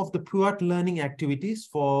reviewing of the PUAT learning activities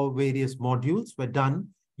for various modules were done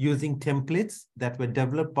using templates that were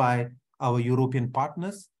developed by our European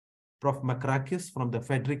partners, Prof. Makrakis from the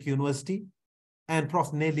Frederick University and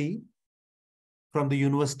Prof. Nelly from the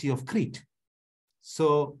University of Crete.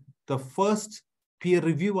 So the first peer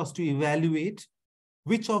review was to evaluate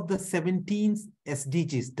which of the 17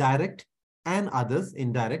 SDGs, direct and others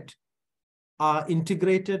indirect, are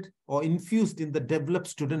integrated or infused in the developed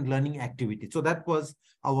student learning activity. So that was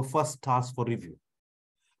our first task for review.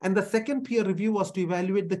 And the second peer review was to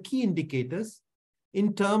evaluate the key indicators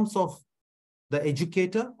in terms of the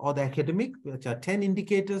educator or the academic, which are 10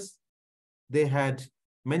 indicators they had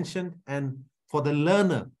mentioned. And for the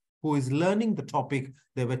learner who is learning the topic,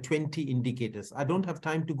 there were 20 indicators. I don't have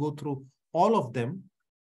time to go through all of them,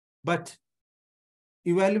 but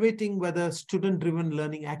evaluating whether student-driven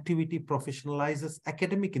learning activity professionalizes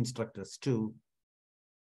academic instructors to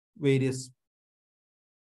various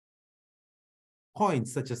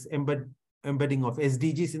points, such as embedding of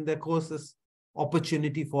SDGs in their courses,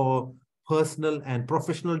 opportunity for personal and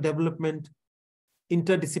professional development,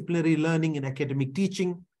 interdisciplinary learning in academic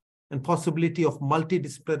teaching, and possibility of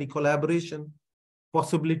multidisciplinary collaboration,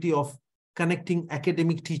 possibility of connecting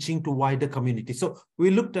academic teaching to wider community. So we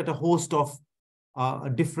looked at a host of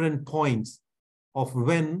different points of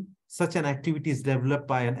when such an activity is developed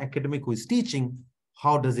by an academic who is teaching,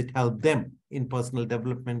 how does it help them in personal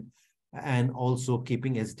development and also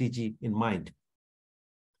keeping SDG in mind.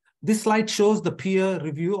 This slide shows the peer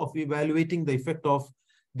review of evaluating the effect of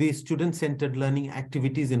the student-centered learning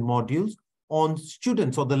activities in modules on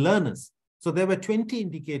students or the learners. So there were 20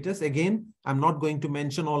 indicators. Again, I'm not going to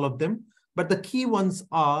mention all of them, but the key ones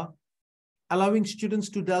are allowing students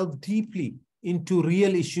to delve deeply into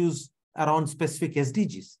real issues around specific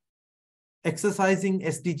SDGs, exercising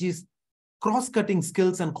SDGs, cross-cutting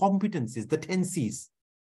skills and competencies, the 10 Cs.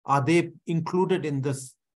 Are they included in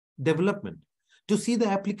this development? To see the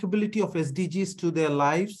applicability of SDGs to their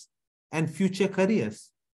lives and future careers,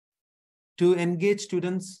 to engage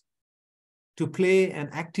students to play an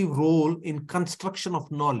active role in construction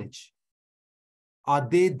of knowledge. Are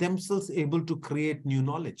they themselves able to create new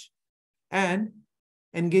knowledge? And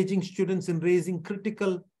engaging students in raising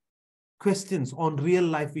critical questions on real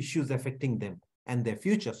life issues affecting them and their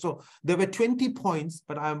future. So there were 20 points,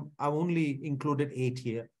 but I've only included 8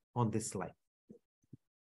 here on this slide.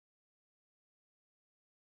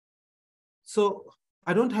 So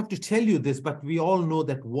I don't have to tell you this, but we all know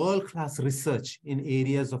that world-class research in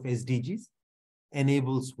areas of SDGs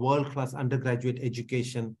enables world-class undergraduate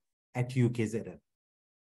education at UKZN.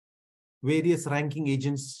 Various ranking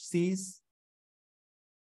agencies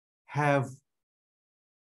have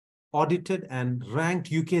audited and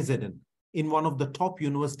ranked UKZN in one of the top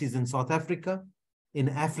universities in South Africa, in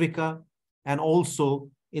Africa, and also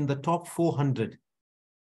in the top 400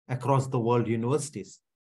 across the world universities.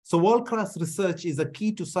 So world-class research is a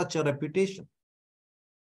key to such a reputation.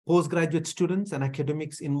 Postgraduate students and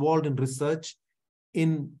academics involved in research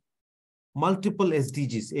in multiple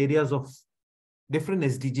SDGs, areas of different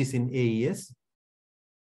SDGs in AES.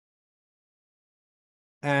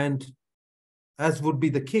 And as would be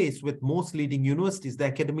the case with most leading universities, the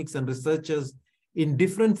academics and researchers in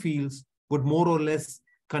different fields would more or less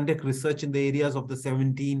conduct research in the areas of the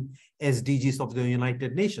 17 SDGs of the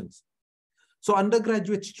United Nations. So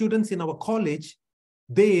undergraduate students in our college,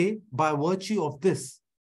 they, by virtue of this,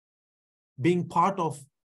 being part of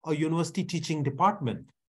a university teaching department,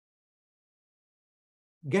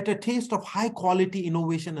 get a taste of high quality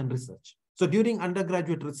innovation and research. So during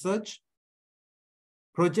undergraduate research,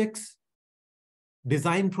 projects,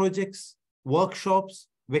 design projects, workshops,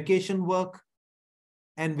 vacation work,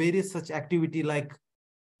 and various such activity like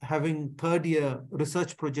having third year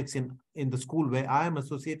research projects in the school where I am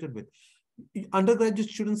associated with. undergraduate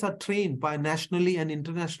students are trained by nationally and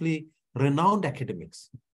internationally renowned academics.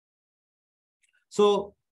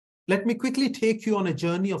 So let me quickly take you on a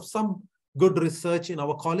journey of some good research in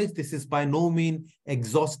our college. This is by no means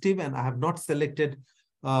exhaustive, and I have not selected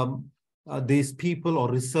these people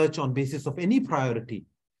or research on basis of any priority,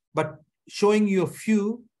 but showing you a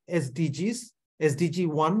few SDGs, SDG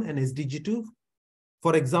 1 and SDG 2.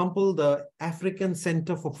 For example, the African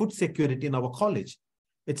Center for Food Security in our college.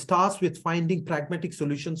 It starts with finding pragmatic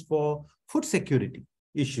solutions for food security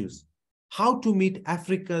issues, how to meet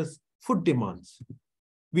Africa's food demands.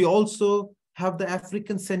 We also have the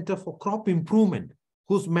African Center for Crop Improvement,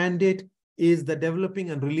 whose mandate is the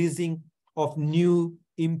developing and releasing of new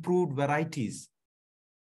improved varieties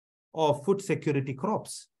of food security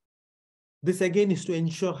crops. This again is to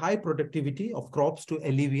ensure high productivity of crops to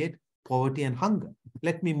alleviate poverty and hunger.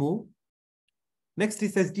 Let me move. Next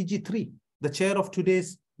is SDG 3. The chair of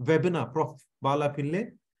today's webinar, Prof. Bala Pillai,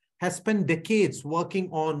 has spent decades working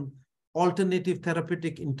on alternative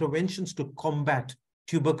therapeutic interventions to combat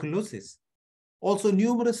tuberculosis. Also,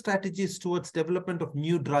 numerous strategies towards development of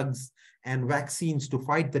new drugs and vaccines to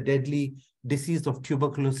fight the deadly disease of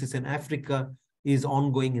tuberculosis in Africa is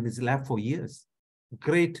ongoing in his lab for years.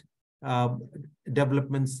 Great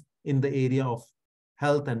developments in the area of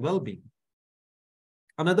health and well-being.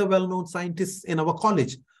 Another well-known scientist in our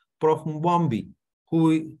college, Prof. Mwambi,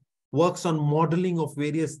 who works on modeling of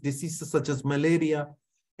various diseases such as malaria,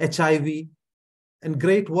 HIV, and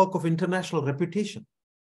great work of international reputation.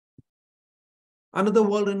 Another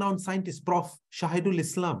world-renowned scientist, Prof. Shahidul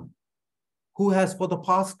Islam, who has for the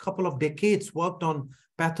past couple of decades worked on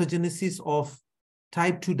pathogenesis of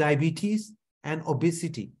type 2 diabetes and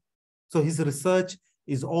obesity. So his research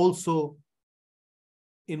is also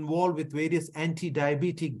involved with various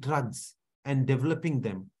anti-diabetic drugs and developing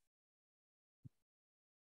them.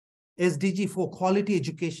 SDG 4, quality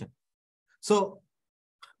education. So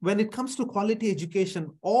when it comes to quality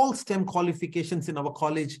education, all STEM qualifications in our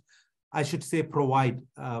college, I should say, provide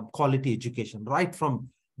quality education, right from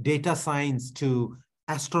data science to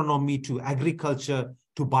astronomy to agriculture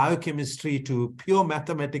to biochemistry to pure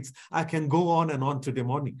mathematics. I can go on and on today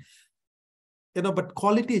morning. But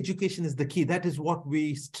quality education is the key. That is what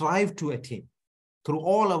we strive to attain through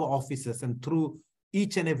all our offices and through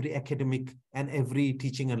each and every academic and every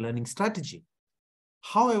teaching and learning strategy.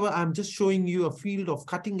 However, I'm just showing you a field of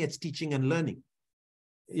cutting-edge teaching and learning.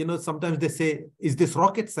 Sometimes they say, is this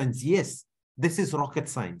rocket science? Yes, this is rocket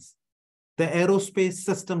science. The Aerospace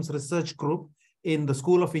Systems Research Group in the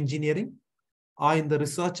School of Engineering are in the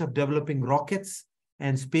research of developing rockets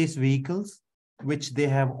and space vehicles, which they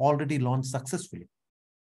have already launched successfully.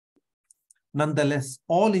 Nonetheless,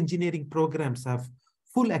 all engineering programs have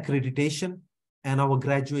full accreditation and our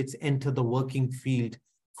graduates enter the working field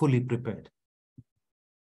fully prepared.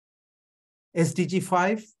 SDG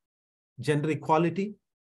 5, gender equality.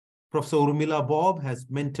 Professor Urmila Bob has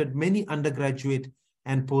mentored many undergraduate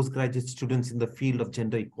and postgraduate students in the field of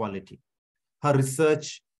gender equality. Her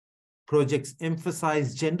research projects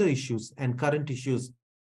emphasize gender issues and current issues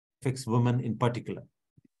affects women in particular.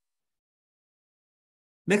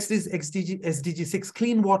 Next is SDG 6,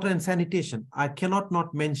 clean water and sanitation. I cannot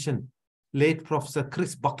not mention late Professor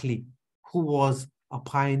Chris Buckley, who was a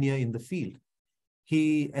pioneer in the field.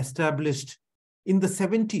 He established in the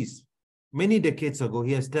 70s, many decades ago,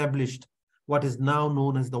 he established what is now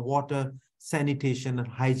known as the Water, Sanitation and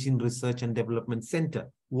Hygiene Research and Development Center,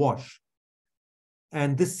 WASH.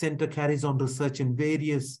 And this center carries on research in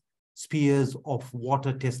various spheres of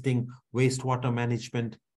water testing, wastewater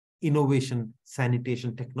management, innovation,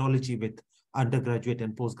 sanitation technology with undergraduate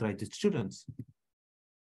and postgraduate students.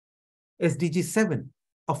 SDG 7,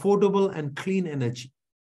 affordable and clean energy.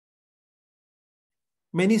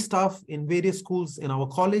 Many staff in various schools in our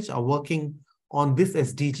college are working on this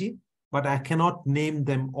SDG, but I cannot name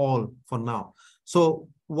them all for now. So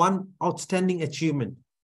one outstanding achievement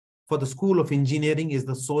for the School of Engineering is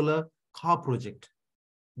the solar car project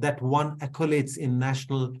that won accolades in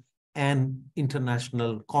national and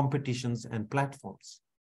international competitions and platforms.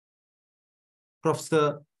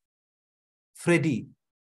 Professor Freddy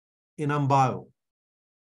Inambayo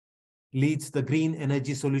leads the Green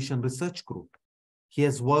Energy Solution Research Group. He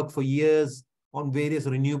has worked for years on various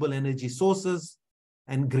renewable energy sources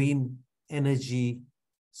and green energy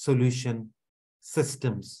solution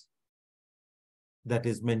systems that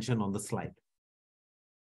is mentioned on the slide.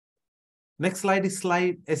 Next slide is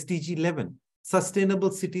slide SDG 11,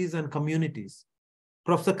 Sustainable Cities and Communities.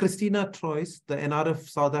 Professor Christina Troyes, the NRF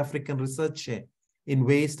South African Research Chair in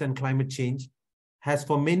Waste and Climate Change, has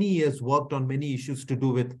for many years worked on many issues to do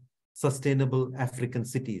with sustainable African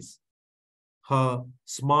cities. her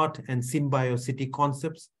smart and symbiocity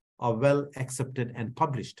concepts are well accepted and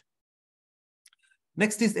published.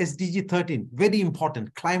 Next is SDG 13, very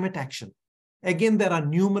important, climate action. Again, there are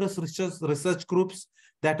numerous research groups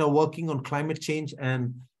that are working on climate change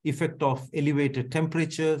and effect of elevated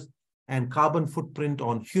temperatures and carbon footprint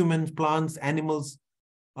on humans, plants, animals,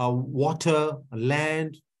 water,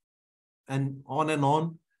 land, and on and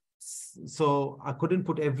on. So I couldn't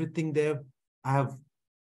put everything there. I have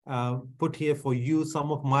put here for you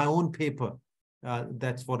some of my own paper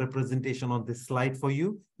that's for representation on this slide for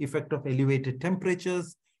you. Effect of elevated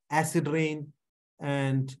temperatures, acid rain,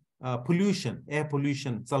 and pollution, air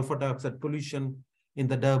pollution, sulfur dioxide pollution in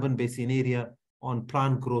the Durban Basin area on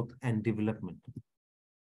plant growth and development.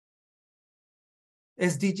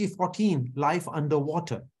 SDG 14, life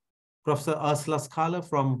underwater. Professor Ursula Scala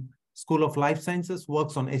from School of Life Sciences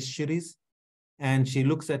works on estuaries, and she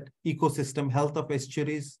looks at ecosystem health of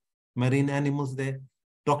estuaries, marine animals there.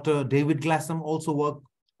 Dr. David Glassam also worked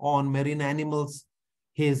on marine animals.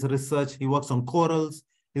 His research, he works on corals.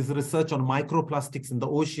 His research on microplastics in the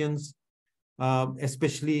oceans,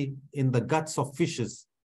 especially in the guts of fishes,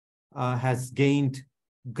 has gained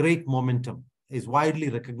great momentum, is widely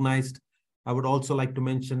recognized. I would also like to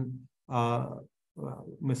mention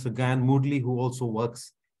Mr. Gan Moodley, who also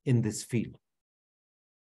works in this field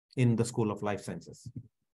in the School of Life Sciences.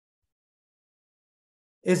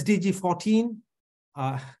 SDG 14,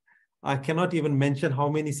 I cannot even mention how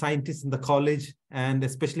many scientists in the college and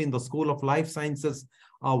especially in the School of Life Sciences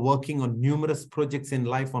are working on numerous projects in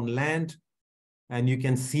life on land. And you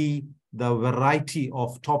can see the variety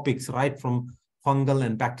of topics, right from fungal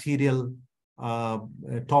and bacterial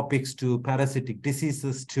topics to parasitic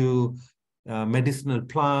diseases to medicinal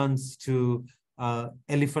plants to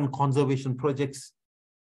elephant conservation projects,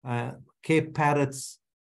 Cape parrots,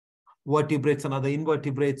 vertebrates and other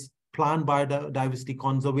invertebrates, plant biodiversity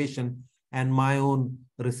conservation, and my own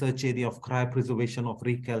research area of cryopreservation of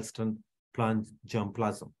recalcitrant plant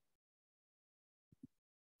germplasm.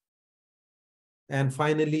 And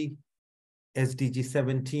finally, SDG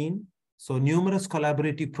 17. So numerous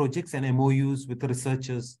collaborative projects and MOUs with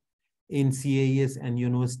researchers in CAES and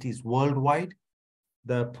universities worldwide.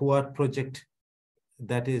 The PUAT project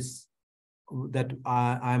that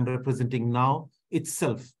I am representing now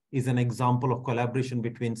itself is an example of collaboration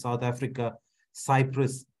between South Africa,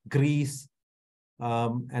 Cyprus, Greece,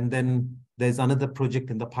 and then there's another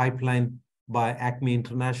project in the pipeline by Acme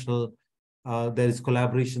International. There is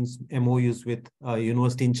collaborations, MOUs with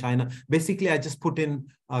university in China. Basically, I just put in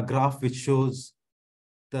a graph which shows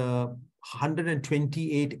the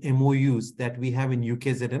 128 MOUs that we have in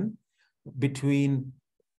UKZN between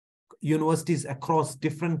universities across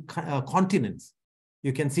different continents.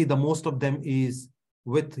 You can see the most of them is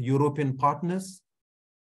with European partners,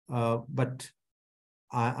 but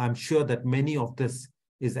I'm sure that many of this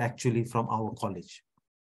is actually from our college.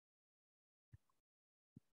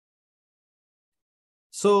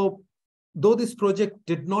 So, though this project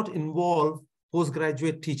did not involve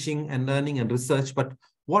postgraduate teaching and learning and research, but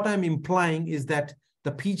what I'm implying is that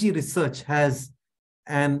the PG research has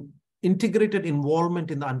an integrated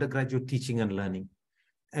involvement in the undergraduate teaching and learning,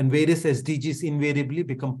 and various SDGs invariably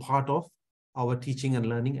become part of our teaching and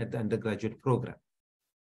learning at the undergraduate program.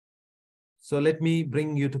 So let me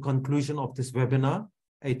bring you to conclusion of this webinar.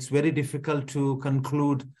 It's very difficult to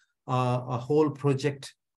conclude a whole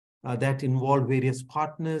project that involve various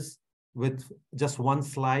partners with just one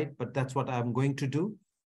slide, but that's what I'm going to do.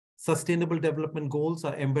 Sustainable development goals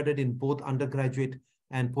are embedded in both undergraduate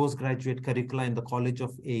and postgraduate curricula in the College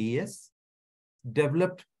of AES.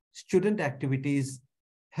 Developed student activities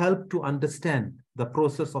help to understand the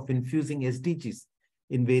process of infusing SDGs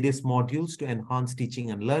in various modules to enhance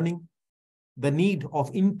teaching and learning. The need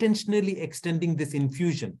of intentionally extending this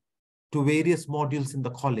infusion to various modules in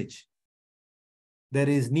the college. There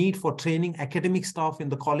is need for training academic staff in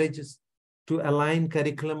the colleges to align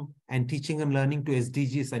curriculum and teaching and learning to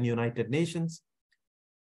SDGs and United Nations.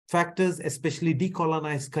 Factors, especially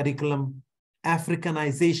decolonized curriculum,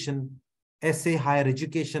 Africanization, SA higher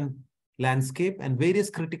education landscape, and various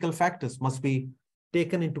critical factors must be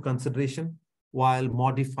taken into consideration while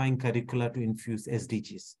modifying curricula to infuse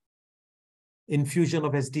SDGs. Infusion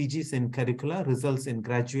of SDGs in curricula results in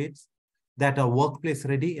graduates that are workplace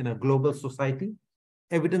ready in a global society,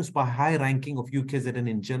 evidenced by high ranking of UKZN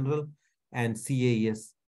in general and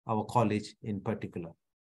CAES, our college in particular.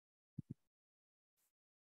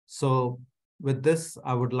 So with this,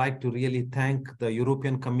 I would like to really thank the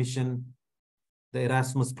European Commission, the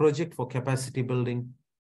Erasmus Project for capacity building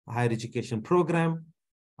higher education program.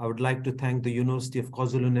 I would like to thank the University of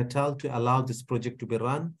KwaZulu-Natal to allow this project to be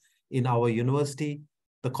run in our university,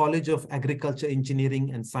 the College of Agriculture,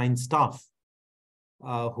 Engineering and Science staff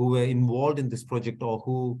who were involved in this project or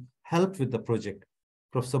who helped with the project.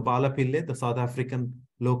 Professor Bala Pille, the South African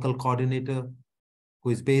local coordinator who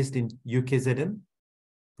is based in UKZN,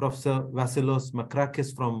 Professor Vasilos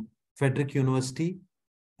Makrakis from Frederick University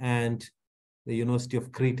and the University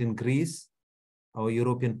of Crete in Greece, our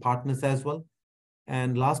European partners as well.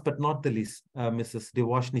 And last but not the least, Mrs.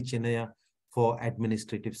 Devashni Chinaya for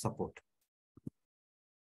administrative support.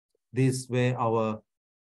 These were our,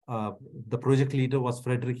 the project leader was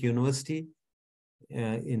Frederick University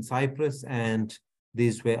in Cyprus, and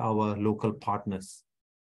these were our local partners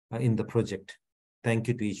in the project. Thank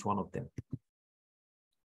you to each one of them.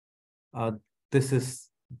 This is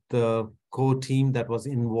the core team that was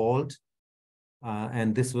involved,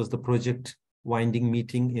 and this was the project winding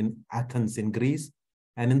meeting in Athens in Greece.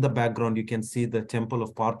 And in the background, you can see the temple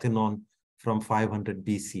of Parthenon from 500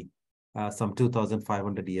 BC, some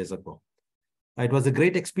 2,500 years ago. It was a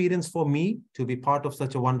great experience for me to be part of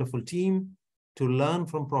such a wonderful team, to learn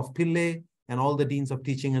from Prof. Pille and all the Deans of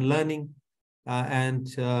Teaching and Learning,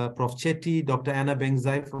 and Prof. Chetty, Dr. Anna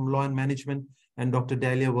Bengzai from Law and Management, and Dr.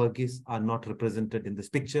 Dalia Verghese are not represented in this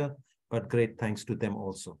picture, but great thanks to them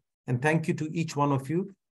also. And thank you to each one of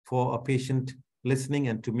you for a patient listening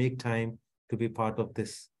and to make time to be part of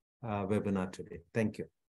this webinar today. Thank you.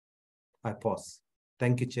 I pause.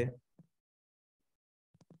 Thank you, Chair.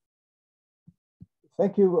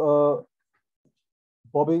 Thank you,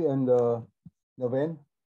 Bobby and Naveen.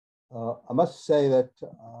 I must say that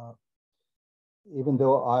even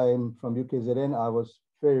though I'm from UKZN, I was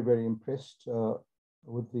very, very impressed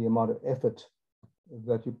with the amount of effort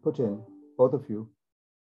that you put in, both of you,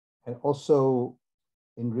 and also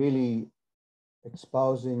in really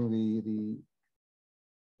espousing the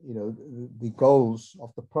goals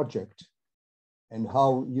of the project and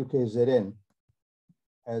how UKZN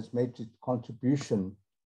has made its contribution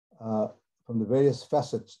from the various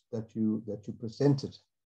facets that you presented.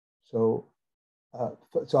 So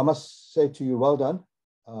I must say to you, well done.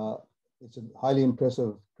 It's a highly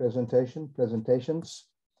impressive presentations,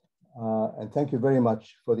 and thank you very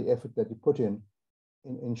much for the effort that you put in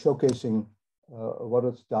showcasing what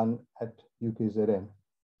was done at UKZN.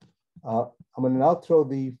 I'm going to now throw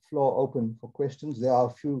the floor open for questions. There are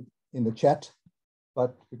a few in the chat,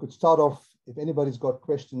 but we could start off. If anybody's got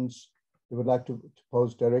questions they would like to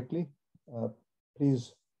pose directly,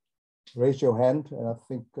 please raise your hand, and I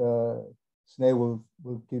think Sneh will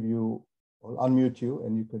give you, or unmute you,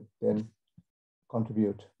 and you could then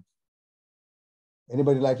contribute.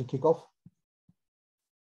 Anybody like to kick off?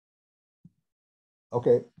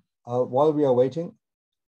 Okay, while we are waiting,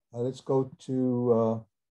 let's go to,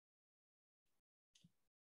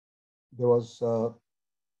 there was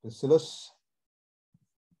Vasilis.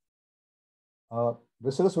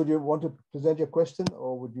 Vasilis, would you want to present your question,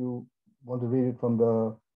 or would you want to read it from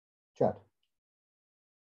the chat?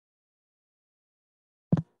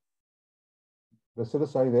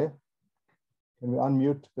 Vasilis, are you there? Can we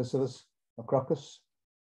unmute Vasilis Makrakis?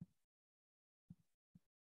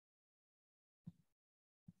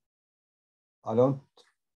 I don't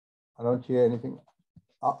hear anything.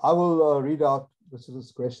 I will read out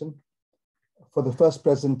Vasilis' question. For the first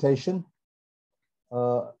presentation,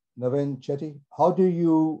 Naveen Chetty, how do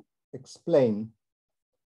you explain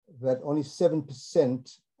that only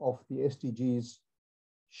 7% of the SDGs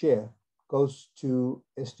share goes to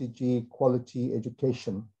SDG quality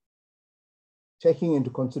education, taking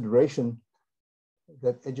into consideration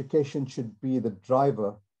that education should be the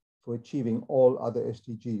driver for achieving all other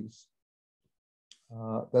SDGs?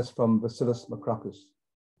 That's from Vasilis Makrakis.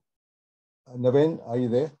 Naveen, are you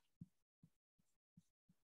there?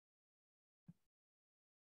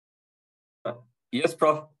 Yes,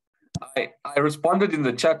 Prof. I responded in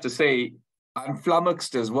the chat to say I'm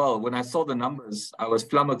flummoxed as well. When I saw the numbers, I was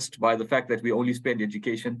flummoxed by the fact that we only spend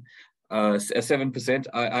education 7%.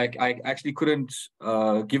 I actually couldn't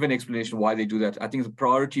give an explanation why they do that. I think the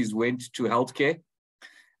priorities went to healthcare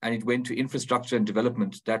and it went to infrastructure and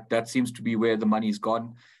development. That seems to be where the money's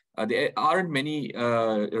gone. There aren't many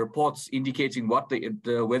reports indicating what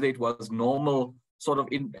whether it was normal sort of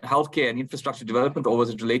in healthcare and infrastructure development, or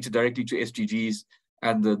was it related directly to SDGs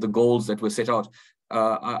and the goals that were set out.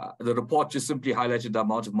 The report just simply highlighted the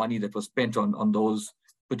amount of money that was spent on those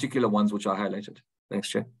particular ones which are highlighted. Thanks,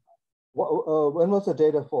 Chair. When was the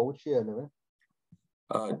data for? Which year, Naveen?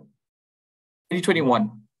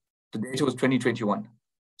 2021. The data was 2021.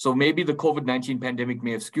 So maybe the COVID-19 pandemic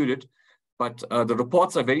may have skewed it, but the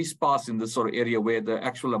reports are very sparse in this sort of area where the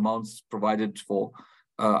actual amounts provided for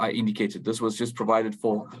I indicated. This was just provided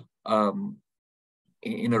for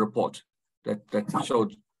in a report that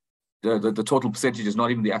showed the total percentage is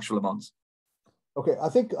not even the actual amounts. Okay, I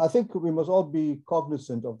think we must all be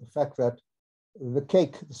cognizant of the fact that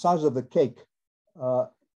the size of the cake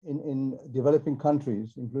in developing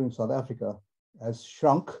countries, including South Africa, has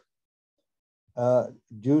shrunk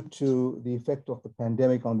due to the effect of the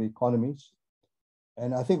pandemic on the economies.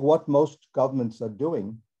 And I think what most governments are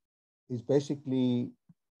doing is basically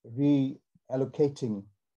reallocating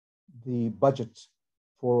the budget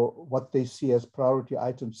for what they see as priority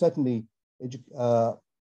items. Certainly,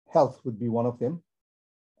 health would be one of them,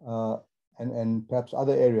 and perhaps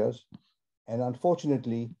other areas. And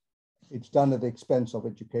unfortunately, it's done at the expense of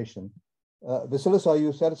education. Vasilis, are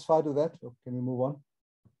you satisfied with that? Or can we move on?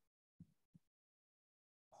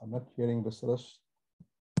 I'm not hearing Vasilis.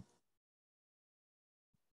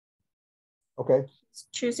 Okay. He's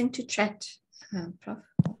choosing to chat, Prof.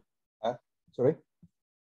 Sorry?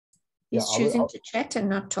 He's choosing to chat and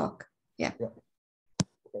not talk. Yeah. Okay.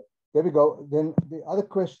 There we go. Then the other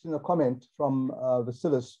question or comment from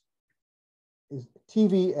Vasilis is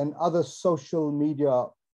TV and other social media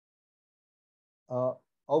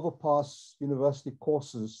overpass university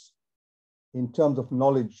courses in terms of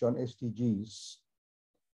knowledge on SDGs.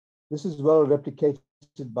 This is well replicated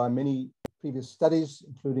by many previous studies,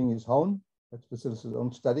 including his own. That's Vasilis'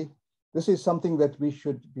 own study. This is something that we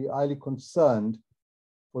should be highly concerned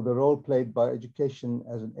for the role played by education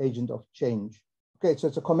as an agent of change. Okay, so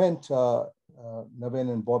it's a comment, Naveen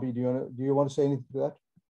and Bobby. Do you want to say anything to that?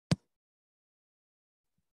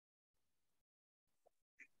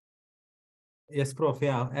 Yes, Prof.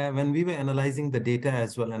 Yeah, when we were analyzing the data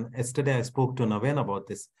as well, and yesterday I spoke to Naveen about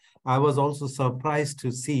this, I was also surprised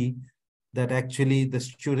to see that actually the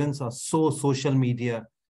students are so social media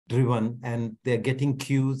driven, and they're getting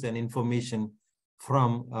cues and information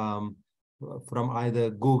from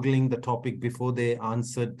either Googling the topic before they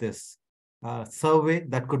answered this survey.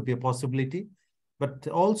 That could be a possibility. But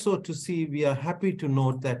also to see, we are happy to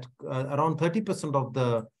note that around 30%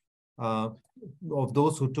 of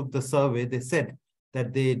those who took the survey, they said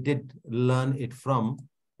that they did learn it from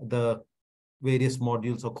the various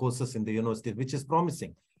modules or courses in the university, which is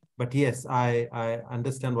promising. But yes, I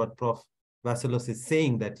understand what Prof. Vasilis is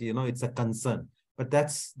saying, that it's a concern. But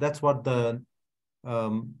that's what the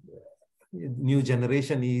new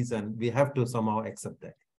generation is, and we have to somehow accept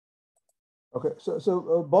that. Okay,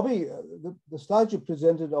 so Bobby, the slides you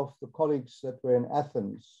presented of the colleagues that were in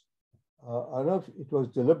Athens, I don't know if it was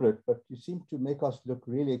deliberate, but you seem to make us look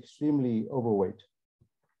really extremely overweight.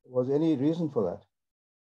 Was there any reason for that?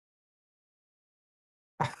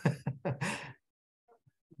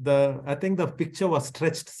 I think the picture was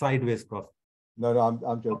stretched sideways, Prof. No,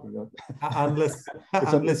 I'm joking. Unless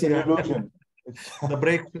it's an illusion.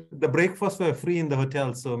 The breakfast were free in the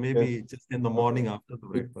hotel, so maybe yes. Just in the morning after the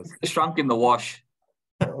breakfast. It shrunk in the wash.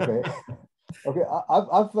 Okay. Okay.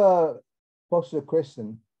 I've posted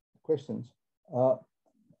questions.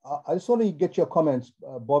 I just want to get your comments,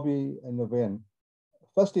 Bobby and Naveen.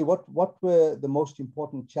 Firstly, what were the most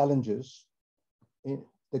important challenges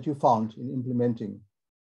that you found in implementing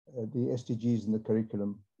the SDGs in the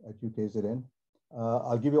curriculum at UKZN?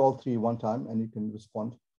 I'll give you all three one time and you can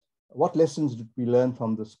respond. What lessons did we learn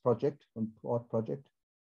from this project, from the PUAT project?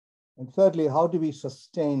 And thirdly, how do we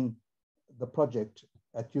sustain the project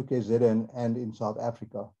at UKZN and in South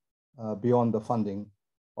Africa beyond the funding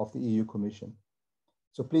of the EU Commission?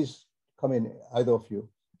 So please come in, either of you.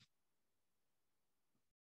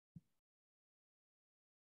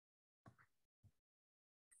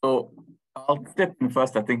 So I'll step in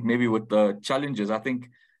first, I think, maybe with the challenges. I think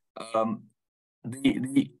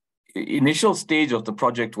the initial stage of the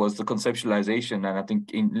project was the conceptualization. And I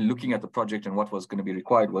think in looking at the project and what was going to be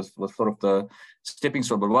required was sort of the stepping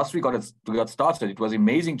stone. But once we got started, it was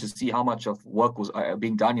amazing to see how much of work was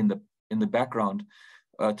being done in the background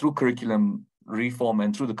through curriculum reform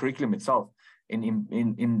and through the curriculum itself with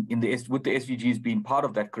the SDGs being part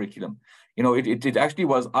of that curriculum. It actually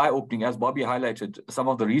was eye-opening, as Bobby highlighted, some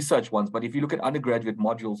of the research ones. But if you look at undergraduate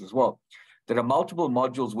modules as well, there are multiple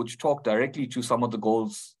modules which talk directly to some of the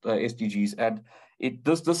goals, SDGs. And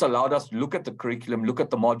this allowed us to look at the curriculum, look at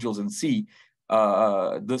the modules and see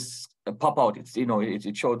this pop out.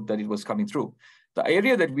 It showed that it was coming through. The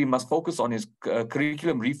area that we must focus on is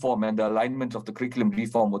curriculum reform and the alignment of the curriculum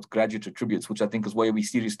reform with graduate attributes, which I think is where we're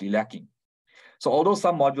seriously lacking. So although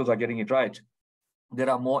some modules are getting it right, there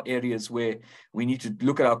are more areas where we need to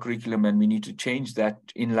look at our curriculum and we need to change that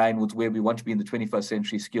in line with where we want to be in the 21st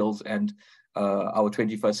century skills and our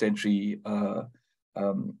 21st century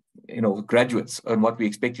graduates and what we're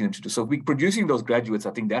expecting them to do. So if we're producing those graduates,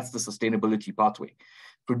 I think that's the sustainability pathway.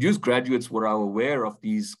 produce graduates who are aware of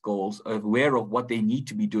these goals, aware of what they need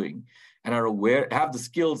to be doing, and are aware, have the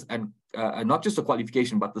skills and not just the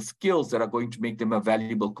qualification, but the skills that are going to make them a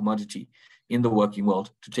valuable commodity in the working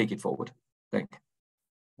world to take it forward. Thank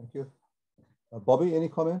you. Bobby, any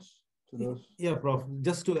comments to those? Yeah, Prof.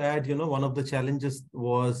 Just to add, one of the challenges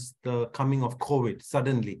was the coming of COVID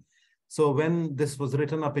suddenly. So when this was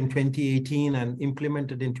written up in 2018 and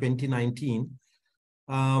implemented in 2019,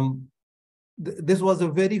 this was a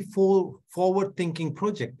very forward-thinking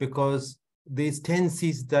project, because these 10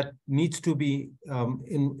 C's that needs to be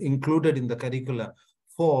included in the curricula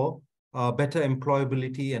for better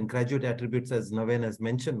employability and graduate attributes, as Naveen has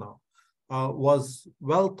mentioned now, was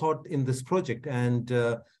well thought in this project. And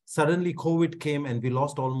suddenly COVID came and we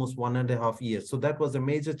lost almost 1.5 years. So that was a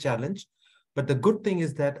major challenge. But the good thing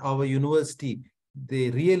is that our university, they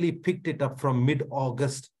really picked it up from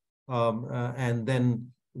mid-August, and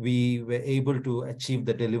then we were able to achieve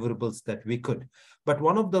the deliverables that we could. But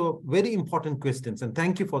one of the very important questions, and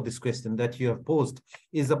thank you for this question that you have posed,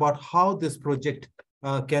 is about how this project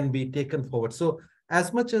can be taken forward. So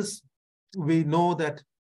as much as we know that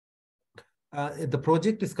the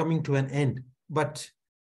project is coming to an end, but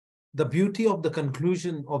the beauty of the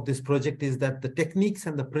conclusion of this project is that the techniques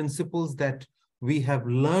and the principles that we have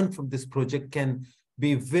learned from this project can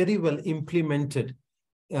be very well implemented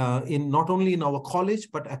in not only in our college,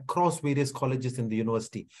 but across various colleges in the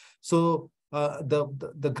university. So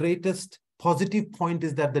the greatest positive point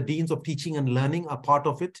is that the deans of teaching and learning are part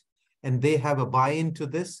of it, and they have a buy-in to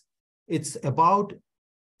this. It's about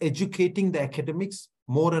educating the academics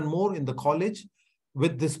more and more in the college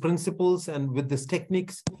with these principles and with these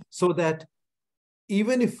techniques, so that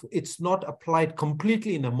even if it's not applied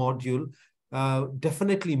completely in a module,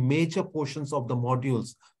 definitely major portions of the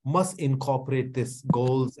modules must incorporate these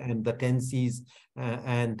goals and the 10 C's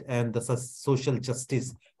and the social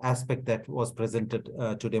justice aspect that was presented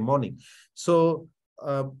today morning. So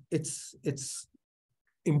it's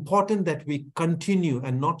important that we continue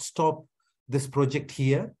and not stop this project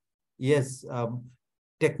here. Yes,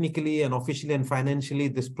 technically and officially and financially,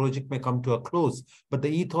 this project may come to a close, but the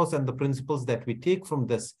ethos and the principles that we take from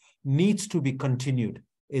this needs to be continued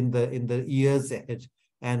in the years ahead.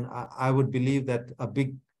 And I would believe that a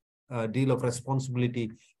big deal of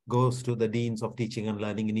responsibility goes to the deans of teaching and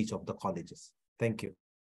learning in each of the colleges. Thank you.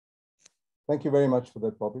 Thank you very much for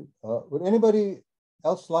that, Bobby. Would anybody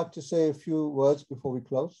else like to say a few words before we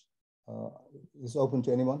close? It's open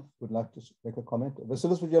to anyone who would like to make a comment.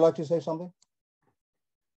 Vasilis, would you like to say something?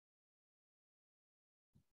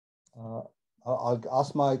 I'll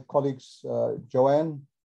ask my colleagues, Joanne,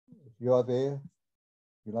 if you are there,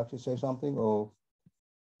 you'd like to say something, or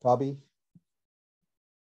Tabi?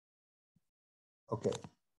 Okay,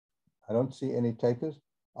 I don't see any takers.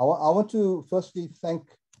 I want to firstly thank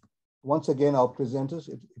once again our presenters.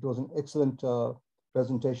 It was an excellent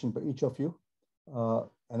presentation by each of you,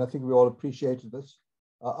 and I think we all appreciated this.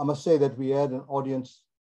 I must say that we had an audience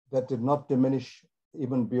that did not diminish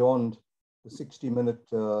even beyond the 60-minute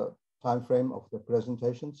time frame of the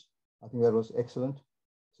presentations. I think that was excellent.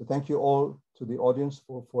 So thank you all to the audience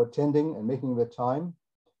for attending and making the time.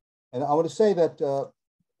 And I want to say that,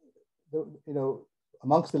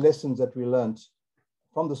 amongst the lessons that we learned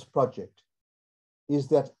from this project is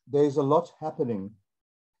that there is a lot happening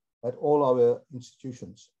at all our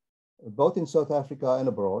institutions, both in South Africa and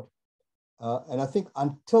abroad. And I think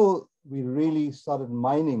until we really started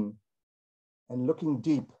mining and looking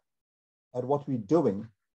deep at what we're doing,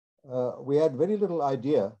 we had very little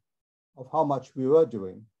idea of how much we were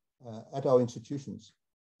doing at our institutions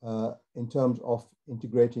in terms of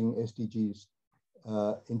integrating SDGs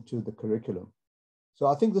into the curriculum. So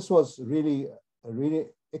I think this was really a really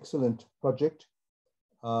excellent project.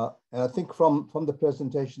 And I think from the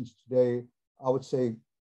presentations today, I would say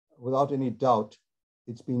without any doubt,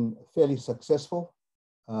 it's been fairly successful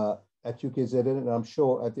at UKZN, and I'm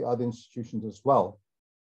sure at the other institutions as well.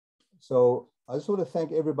 So I just want to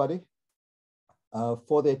thank everybody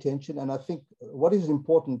for their attention. And I think what is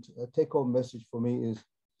important, a take-home message for me is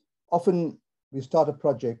often we start a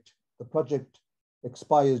project, the project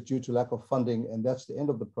expires due to lack of funding, and that's the end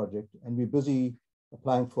of the project. And we're busy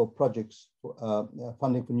applying for projects,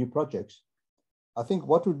 funding for new projects. I think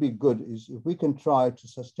what would be good is if we can try to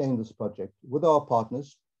sustain this project with our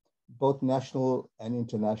partners, both national and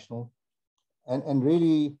international, and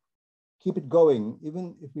really keep it going,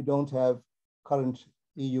 even if we don't have current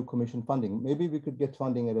EU Commission funding. Maybe we could get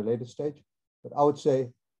funding at a later stage, but I would say,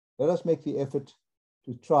 let us make the effort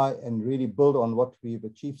to try and really build on what we've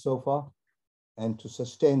achieved so far and to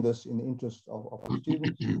sustain this in the interest of our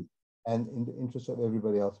students and in the interest of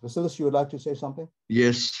everybody else. Vasilis, you would like to say something?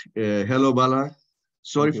 Yes. Hello, Bala.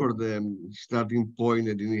 Sorry for the starting point.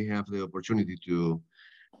 I didn't have the opportunity to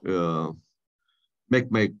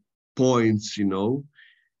make my points, you know.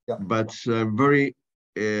 Yeah. But I'm very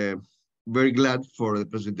glad for the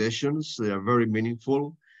presentations. They are very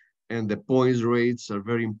meaningful, and the points rates are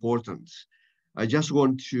very important. I just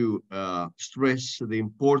want to stress the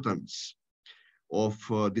importance of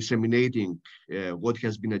disseminating what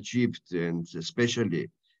has been achieved, and especially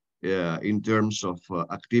in terms of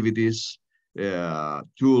activities,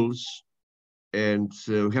 tools, and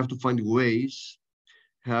we have to find ways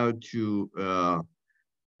how to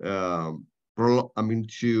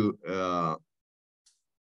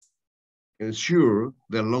ensure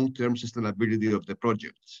the long-term sustainability of the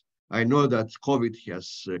projects. I know that COVID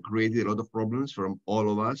has created a lot of problems for all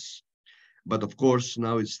of us, but of course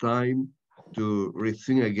now it's time to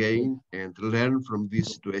rethink again and learn from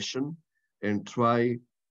this situation and try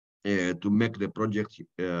to make the project,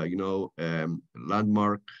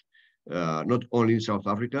 landmark, not only in South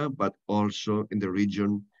Africa, but also in the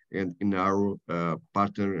region and in our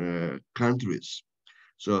partner countries.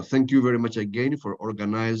 So thank you very much again for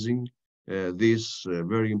organizing this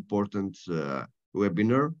very important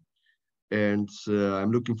webinar. And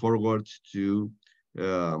I'm looking forward to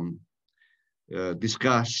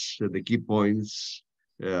discuss the key points,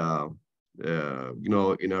 in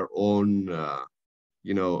our own,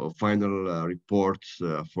 final report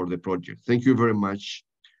for the project. Thank you very much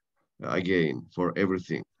again for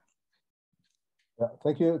everything. Yeah,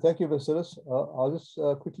 thank you, Vasilis. I'll just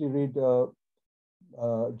quickly read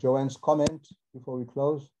Joanne's comment before we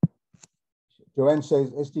close. Joanne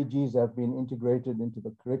says SDGs have been integrated into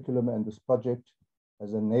the curriculum, and this project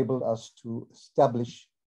has enabled us to establish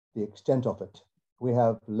the extent of it. We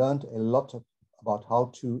have learned a lot about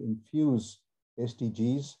how to infuse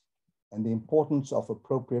SDGs and the importance of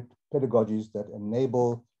appropriate pedagogies that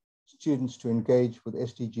enable students to engage with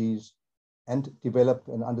SDGs and develop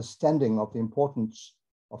an understanding of the importance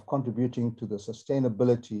of contributing to the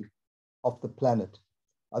sustainability of the planet.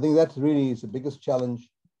 I think that really is the biggest challenge,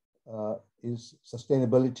 is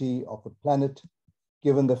sustainability of the planet,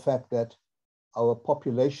 given the fact that our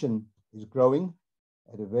population is growing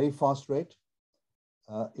at a very fast rate.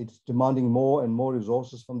 It's demanding more and more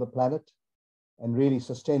resources from the planet, and really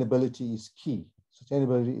sustainability is key.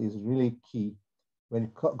 Sustainability is really key when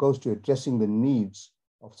it goes to addressing the needs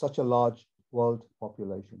of such a large world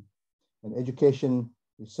population. And education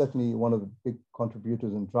is certainly one of the big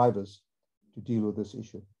contributors and drivers to deal with this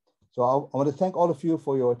issue. So I want to thank all of you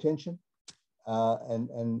for your attention,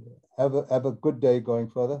 and have a good day going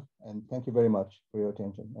further. And thank you very much for your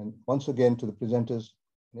attention. And once again, to the presenters,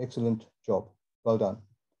 an excellent job. Well done.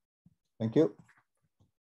 Thank you.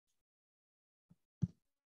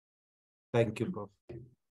 Thank you, Prof.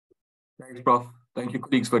 Thanks, Prof. Thank you,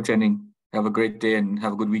 colleagues, for attending. Have a great day and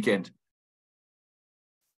have a good weekend.